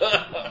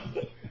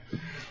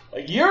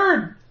 Like,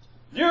 your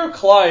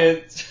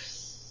client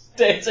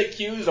stands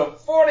accused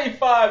of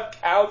 45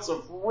 counts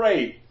of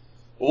rape.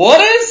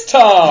 What is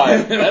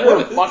time?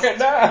 Better fuck it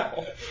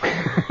now.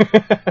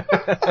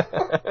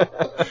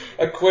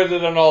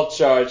 Acquitted on all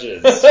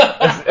charges. Is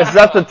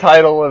that the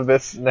title of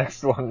this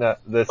next one?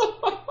 This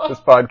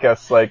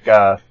podcast's like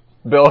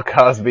Bill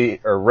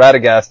Cosby or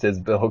Radagast is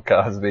Bill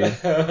Cosby.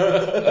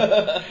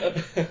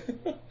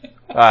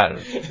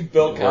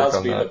 Bill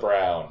Cosby the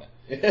Brown.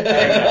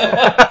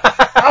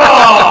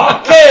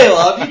 Oh,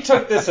 Caleb, you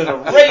took this in a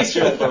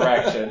racial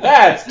direction.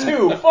 That's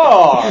too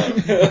far.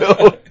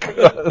 Bill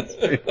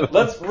Cosby.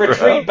 Let's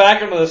retreat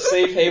back into the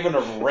safe haven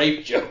of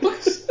rape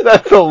jokes.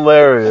 That's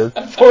hilarious.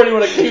 Before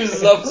anyone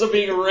accuses us of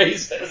being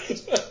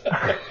racist.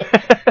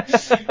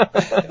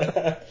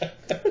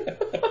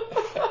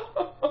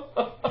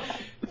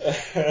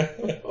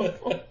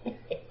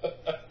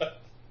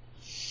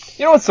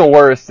 You know what's the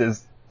worst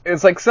is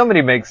it's like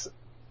somebody makes,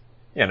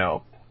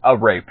 a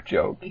rape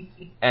joke,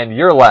 and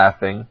you're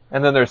laughing,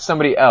 and then there's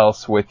somebody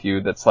else with you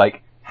that's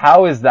like,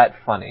 how is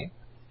that funny?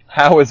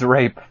 How is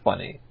rape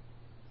funny?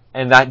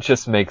 And that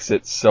just makes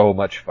it so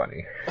much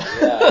funny.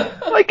 Yeah.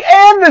 Like,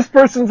 and this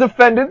person's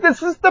offended.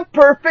 This is the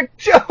perfect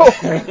joke.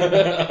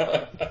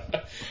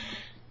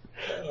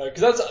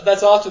 Because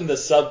that's often the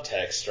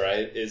subtext,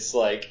 right? It's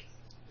like,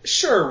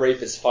 sure,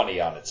 rape is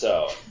funny on its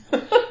own,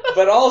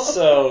 but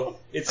also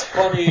it's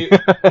funny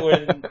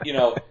when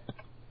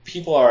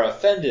people are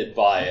offended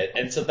by it,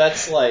 and so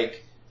that's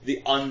like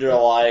the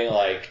underlying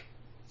like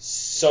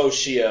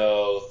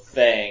socio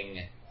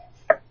thing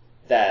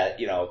that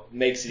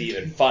makes it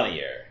even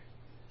funnier.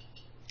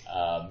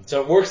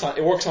 So it works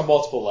on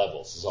multiple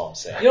levels, is all I'm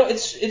saying.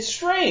 It's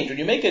strange when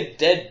you make a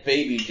dead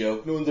baby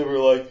joke. No one's ever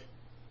like,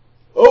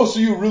 "Oh, so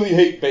you really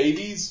hate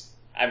babies?"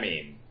 I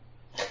mean,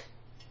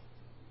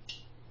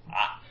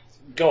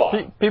 go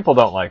on. People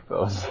don't like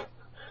those.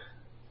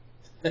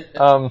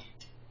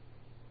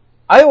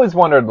 I always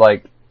wondered,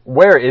 like,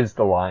 where is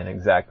the line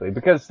exactly?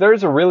 Because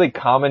there's a really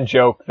common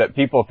joke that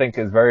people think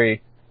is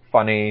very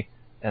funny,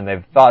 and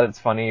they've thought it's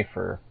funny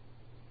for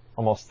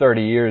almost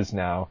 30 years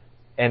now,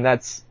 and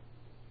that's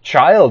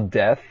child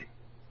death.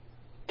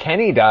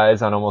 Kenny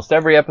dies on almost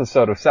every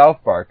episode of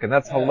South Park, and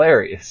that's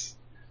hilarious.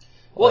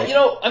 Well,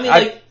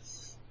 like,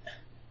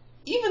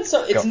 even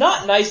so, it's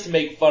not nice to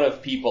make fun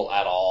of people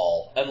at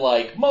all. And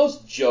like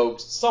most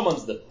jokes,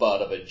 someone's the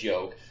butt of a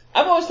joke.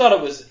 I've always thought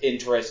it was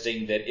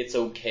interesting that it's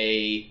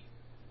okay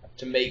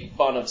to make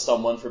fun of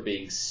someone for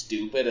being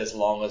stupid as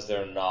long as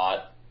they're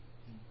not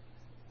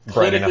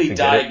Bright enough to clinically get it.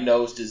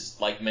 diagnosed as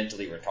like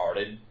mentally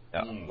retarded.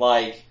 Yeah.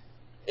 Like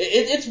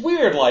it's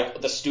weird. Like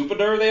the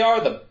stupider they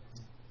are, the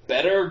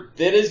better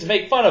it is to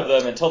make fun of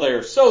them until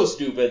they're so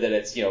stupid that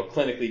it's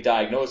clinically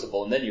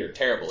diagnosable, and then you're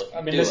terrible. If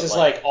you do this it. is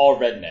like all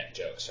redneck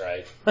jokes,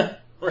 right?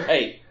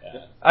 Right.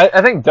 Yeah.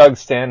 I think Doug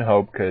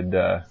Stanhope could.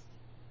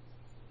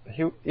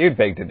 He'd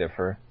beg to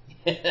differ.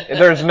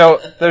 There's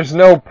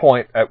no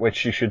point at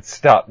which you should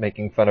stop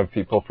making fun of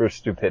people for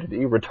stupidity,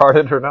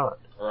 retarded or not.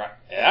 Right.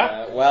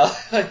 Yeah. Well,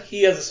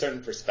 he has a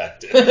certain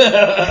perspective.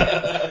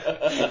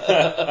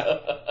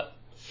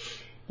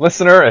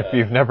 Listener, if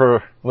you've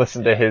never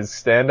listened to his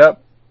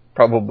stand-up,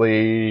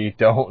 probably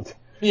don't.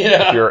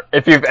 Yeah.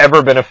 If you've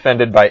ever been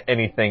offended by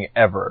anything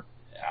ever,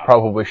 Yeah.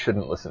 probably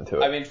shouldn't listen to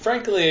it. I mean,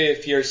 frankly,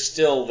 if you're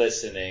still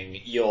listening,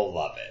 you'll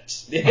love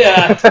it.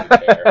 Yeah. To be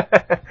fair.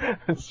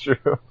 That's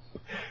true.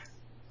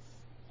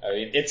 I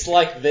mean, it's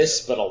like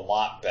this, but a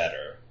lot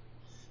better.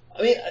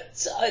 I mean,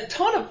 it's a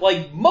ton of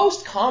like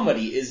most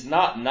comedy is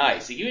not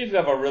nice. Like, even if you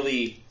have a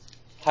really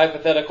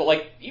hypothetical,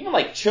 like even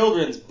like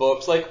children's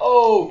books, like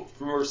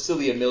remember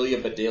Silly Amelia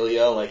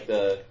Bedelia, like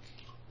the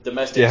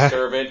domestic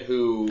servant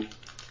who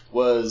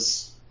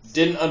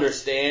didn't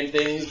understand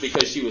things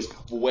because she was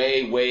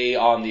way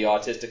on the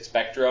autistic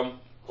spectrum.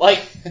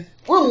 Like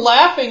we're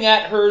laughing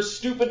at her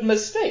stupid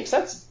mistakes.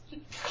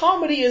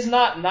 Comedy is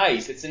not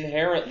nice. It's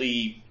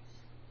inherently.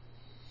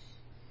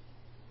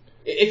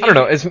 I don't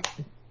know.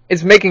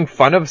 Is making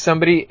fun of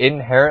somebody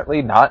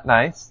inherently not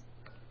nice?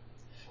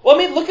 Well, I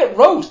mean, look at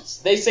roasts.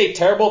 They say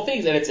terrible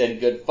things, and it's in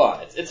good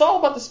fun. It's all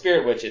about the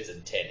spirit which it's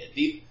intended.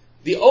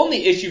 The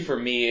only issue for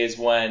me is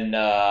when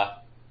I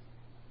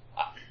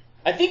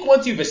think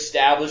once you've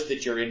established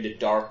that you're into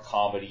dark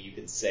comedy, you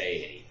can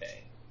say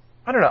anything.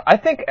 I don't know. I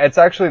think it's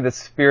actually the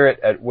spirit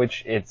at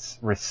which it's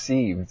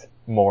received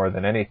more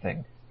than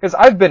anything. Because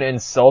I've been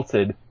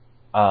insulted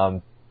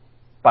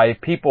by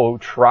people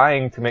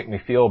trying to make me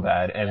feel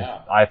bad, and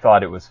I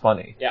thought it was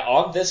funny. Yeah,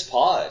 on this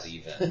pod,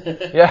 even.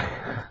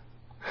 Yeah.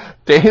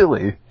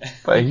 Daily.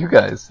 By you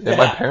guys. And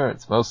my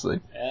parents,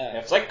 mostly. Yeah.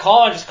 It's like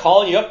just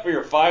calling you up for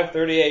your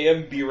 5:30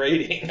 a.m.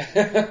 berating.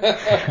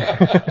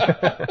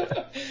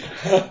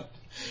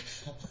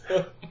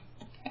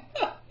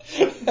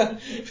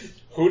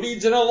 Who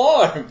needs an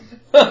alarm?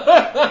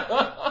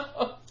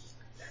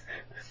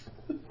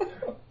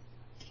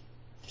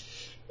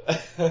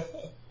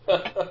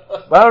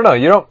 But I don't know.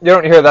 You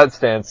don't hear that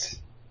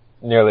stance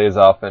nearly as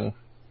often.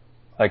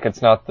 Like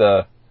it's not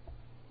the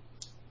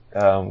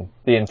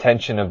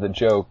intention of the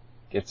joke.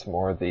 It's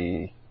more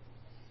the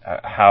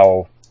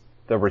how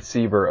the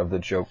receiver of the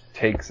joke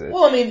takes it.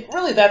 Well, I mean,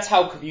 really, that's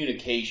how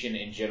communication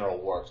in general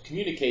works.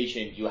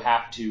 Communication, you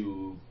have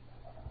to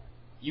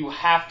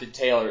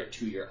tailor it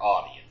to your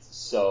audience.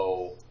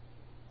 So,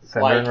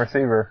 Sender and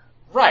receiver.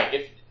 Right.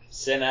 If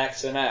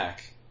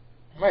Synac.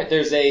 Right,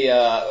 there's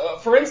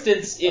for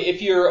instance,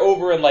 if you're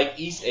over in like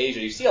East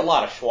Asia, you see a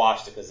lot of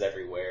swastikas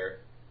everywhere.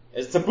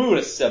 It's a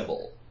Buddhist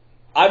symbol.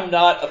 I'm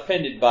not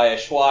offended by a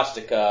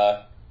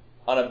swastika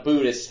on a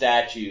Buddhist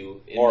statue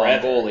in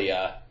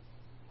Mongolia.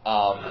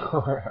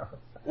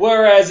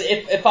 Whereas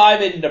if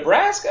I'm in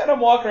Nebraska and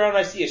I'm walking around and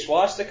I see a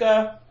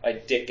swastika, my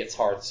dick gets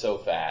hard so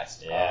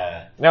fast.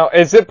 Yeah. Now,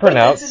 is it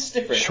pronounced it's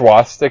different.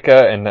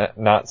 swastika and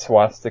not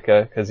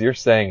swastika? Because you're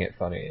saying it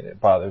funny and it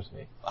bothers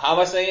me. How am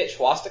I saying it?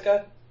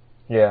 Swastika?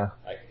 Yeah.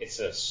 Like, it's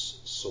a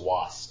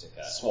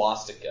swastika.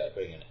 Swastika.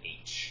 Putting an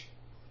H.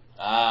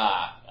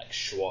 Ah. Like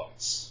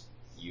Schwartz.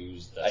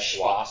 Use the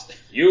swastika.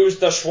 Use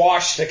the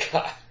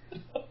swastika.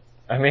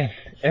 I mean,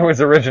 it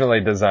was originally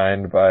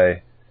designed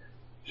by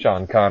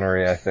Sean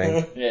Connery, I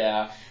think.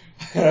 Yeah.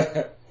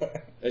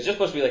 It's just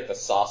supposed to be like the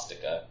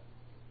swastika.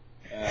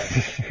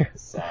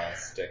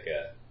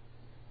 Swastika.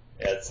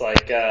 Yeah, it's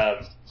like,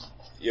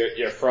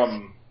 you're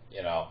from,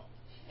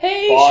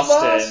 Hey, Boston.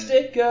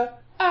 swastika,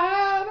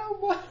 I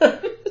don't want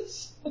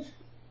this.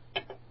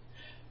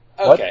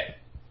 Okay.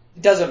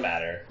 Doesn't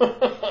matter.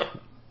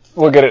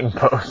 We'll get it in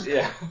post.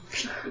 Yeah.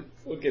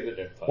 We'll get it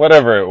in post.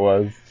 Whatever it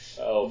was.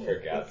 Oh, for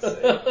God's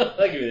sake.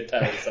 I'll give you the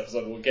title of this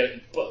episode. We'll get it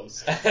in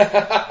post.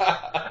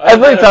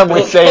 Every time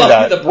we say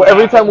that,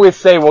 every time we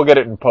say we'll get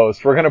it in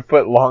post, we're gonna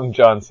put Long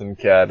Johnson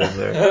Cat in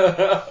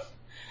there.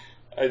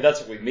 I mean, that's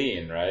what we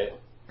mean, right?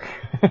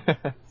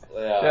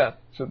 Yeah,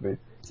 should be.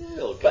 It's a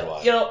real good But,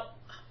 one.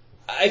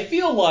 I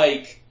feel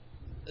like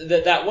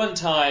that one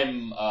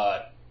time,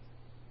 was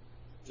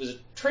it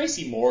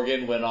Tracy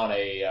Morgan went on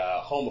a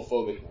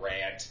homophobic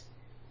rant,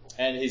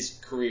 and his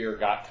career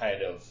got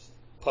kind of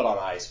put on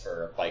ice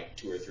for like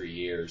 2 or 3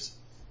 years.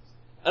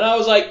 And I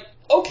was like,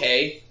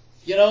 okay,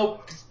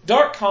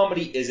 dark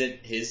comedy isn't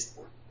his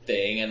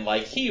thing, and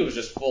like he was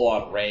just full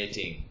on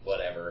ranting,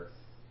 whatever.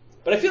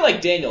 But I feel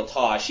like Daniel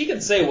Tosh, he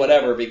can say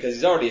whatever because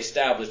he's already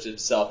established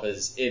himself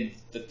as in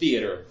the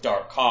theater of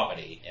dark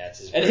comedy. Yeah, it's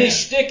his And brand.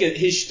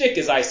 his shtick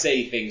is I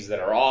say things that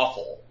are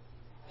awful.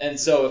 And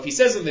so if he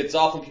says something that's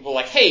awful and people are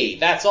like, hey,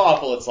 that's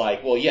awful, it's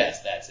like, well,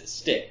 yes, that's his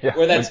shtick. Yeah,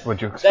 Where that's,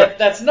 what'd you expect?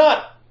 that's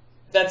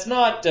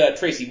not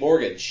Tracy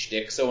Morgan's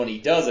shtick, so when he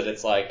does it,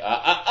 it's like,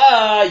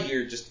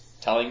 you're just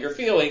telling your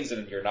feelings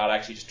and you're not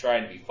actually just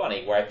trying to be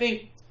funny. Where I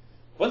think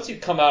once you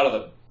come out of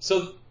the...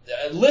 So,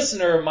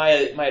 listener, my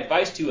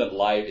advice to you in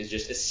life is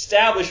just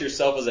establish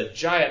yourself as a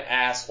giant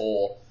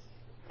asshole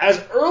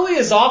as early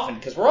as often,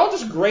 because we're all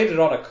just graded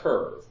on a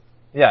curve.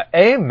 Yeah,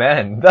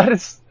 amen. That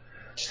is...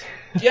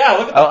 Yeah,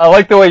 look at I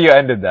like the way you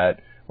ended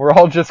that. We're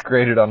all just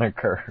graded on a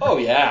curve. Oh,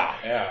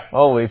 yeah.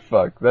 Holy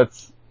fuck.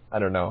 That's... I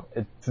don't know.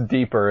 It's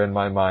deeper in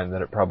my mind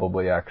than it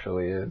probably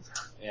actually is.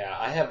 Yeah,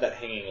 I have that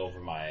hanging over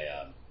my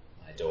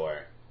my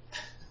door.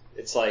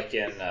 It's like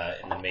in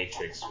the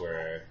Matrix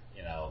where,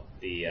 you know,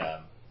 the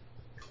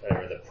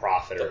whatever the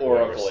prophet or The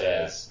whoever oracle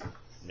says,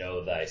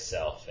 know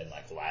thyself in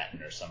like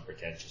Latin or some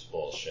pretentious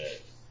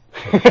bullshit.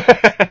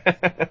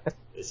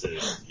 This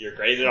is, you're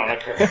graded on a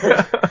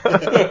curve.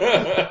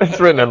 It's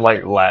written in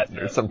like Latin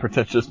or some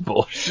pretentious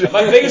bullshit.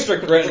 My biggest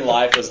regret in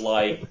life was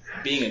like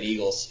being an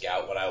Eagle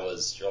Scout when I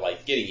was, or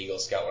like getting Eagle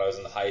Scout when I was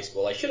in high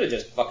school. I should have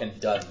just fucking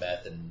done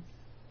meth and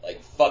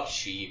like fuck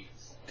sheep.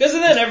 Because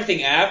then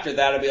everything after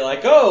that would be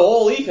like, oh,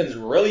 old Ethan's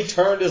really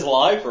turned his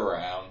life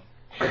around.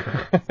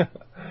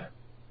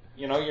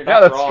 You know, you're Yeah,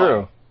 not that's wrong.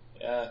 true.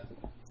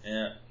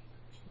 Yeah.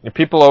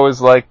 People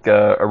always like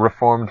a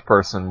reformed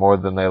person more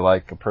than they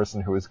like a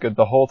person who was good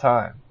the whole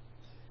time.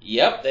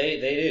 Yep, they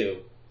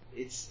do.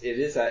 It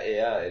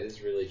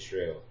is really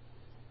true.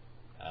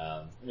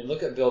 I mean,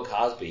 look at Bill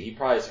Cosby. He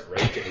probably hasn't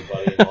raped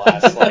anybody in the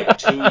last, like,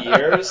 2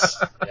 years.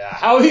 Yeah,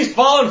 how he's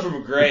fallen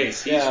from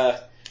grace. Yeah.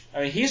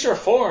 I mean, he's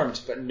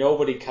reformed, but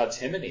nobody cuts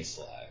him any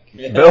slack.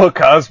 Yeah. Bill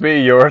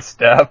Cosby, your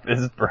step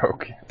is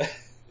broken.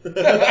 Cosby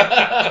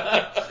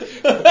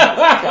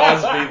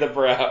the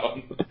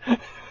Brown.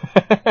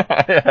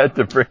 I had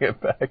to bring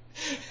it back.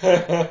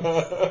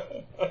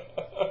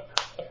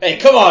 Hey,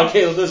 come on,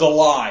 Caleb, there's a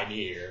line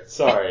here.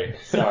 Sorry.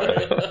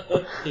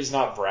 He's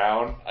not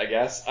brown, I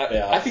guess.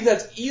 Yeah. I think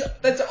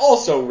that's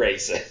also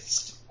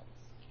racist.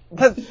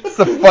 That's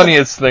the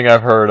funniest thing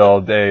I've heard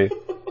all day.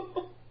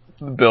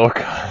 Bill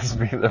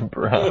Cosby the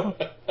Brown.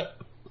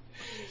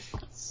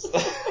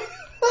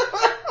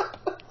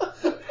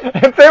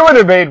 If they would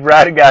have made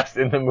Radagast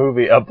in the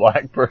movie a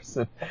black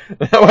person,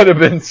 that would have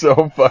been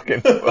so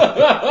fucking funny.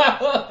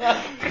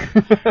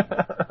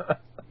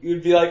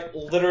 You'd be like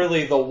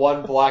literally the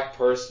one black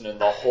person in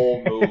the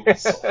whole movie,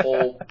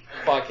 whole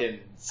fucking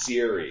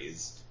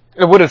series.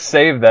 It would have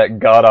saved that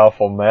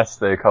god-awful mess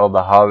they called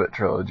the Hobbit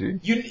trilogy.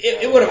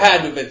 It would have had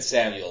to have been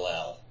Samuel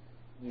L.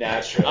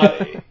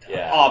 Naturally,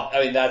 yeah.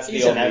 I mean, that's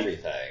He's the in only...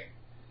 everything.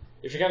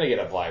 If you're gonna get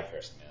a black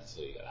person, that's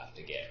who you're gonna have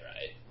to get,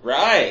 right?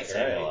 Right.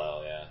 Samuel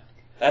L., yeah.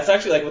 That's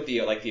actually like what the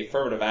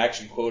affirmative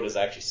action quotas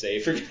actually say.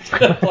 If you're going to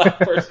get a black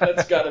person,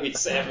 it's got to be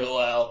Samuel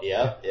L.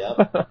 Yep. Yeah,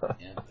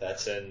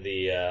 that's in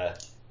the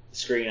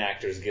Screen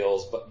Actors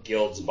Guild's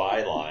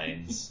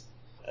bylines.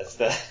 That's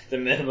the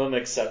minimum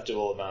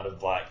acceptable amount of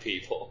black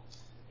people.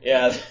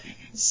 Yeah,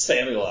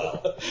 Samuel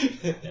L.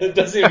 It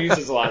doesn't even use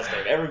his last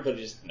name.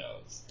 Everybody just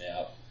knows.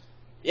 Yeah.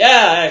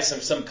 Yeah,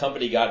 some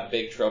company got in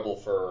big trouble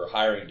for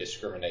hiring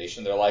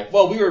discrimination. They're like,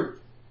 well, we'd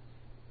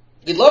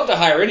love to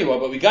hire anyone,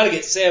 but we got to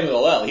get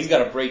Samuel L. He's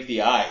got to break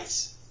the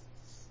ice.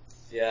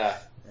 Yeah,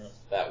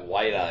 that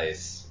white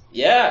ice.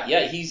 Yeah,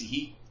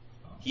 he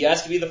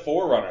has to be the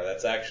forerunner.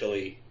 That's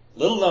actually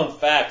little known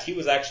fact. He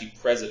was actually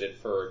president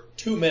for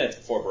 2 minutes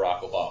before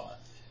Barack Obama.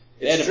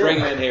 They had to bring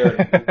him in here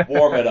and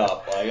warm it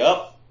up. Like,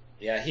 up.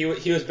 Yeah, he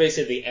was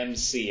basically the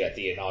MC at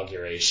the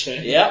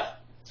inauguration.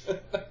 Yep.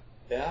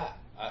 Yeah,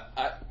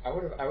 I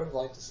would have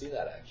liked to see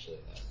that actually.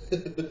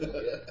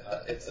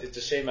 It's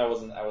a shame I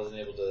wasn't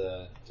able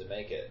to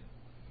make it.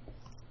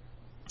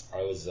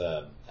 I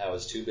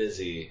was too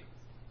busy.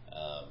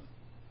 I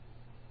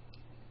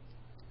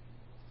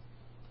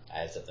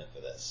had something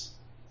for this.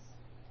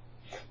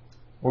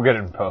 We'll get it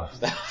in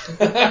post.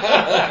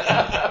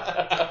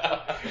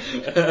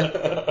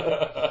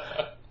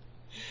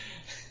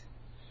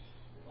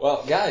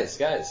 Well,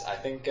 guys, I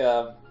think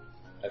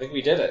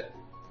we did it.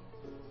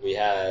 We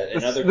had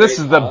another. This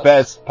is the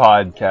best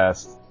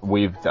podcast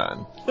we've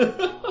done.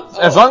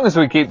 As long as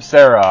we keep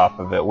Sarah off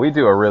of it, we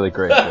do a really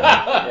great job.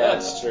 Yeah,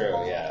 it's true.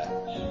 Yeah,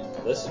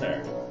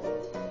 listener,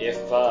 if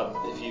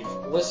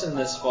you've listened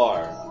this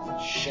far,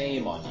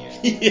 shame on you.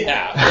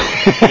 Yeah.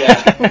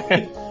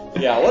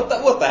 What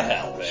the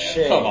hell, man?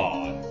 Shame. Come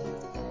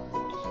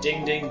on.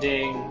 Ding, ding,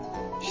 ding.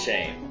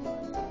 Shame.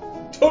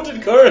 Don't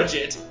encourage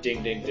it.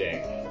 Ding, ding,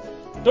 ding.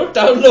 Don't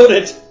download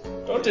it.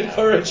 Don't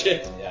encourage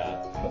it.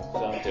 Yeah,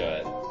 don't do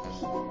it.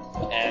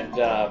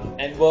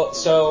 And well,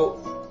 so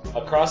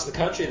across the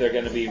country they're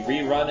going to be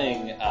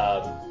rerunning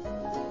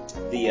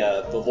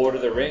the Lord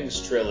of the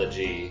Rings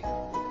trilogy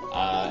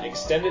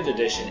extended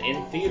edition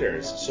in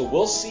theaters. So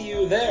we'll see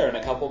you there in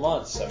a couple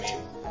months. I mean,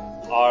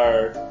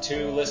 our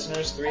 2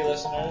 listeners, 3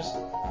 listeners,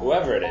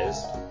 whoever it is,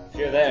 if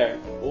you're there,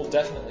 we'll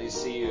definitely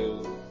see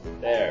you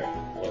there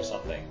or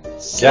something.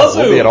 Yeah,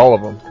 we'll be at all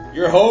of them.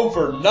 Your home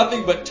for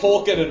nothing but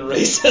Tolkien and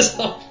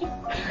racism.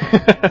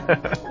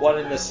 One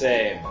and the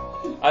same.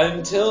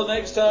 Until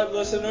next time,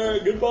 listener,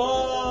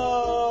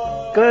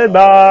 goodbye!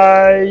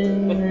 Goodbye!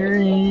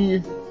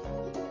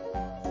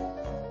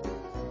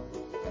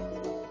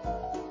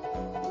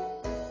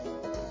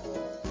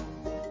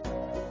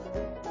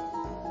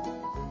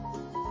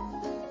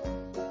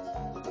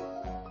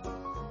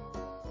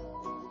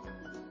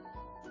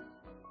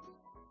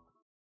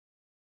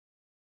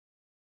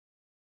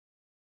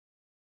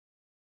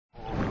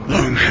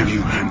 Long have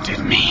you hunted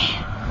me.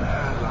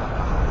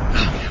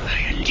 Long have I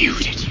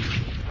eluded you.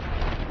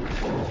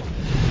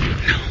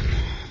 No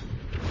more.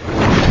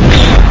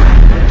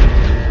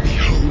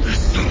 Behold the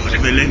sword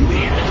of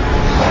Elendil.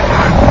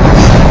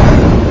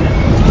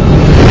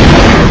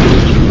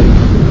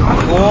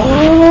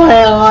 Oh,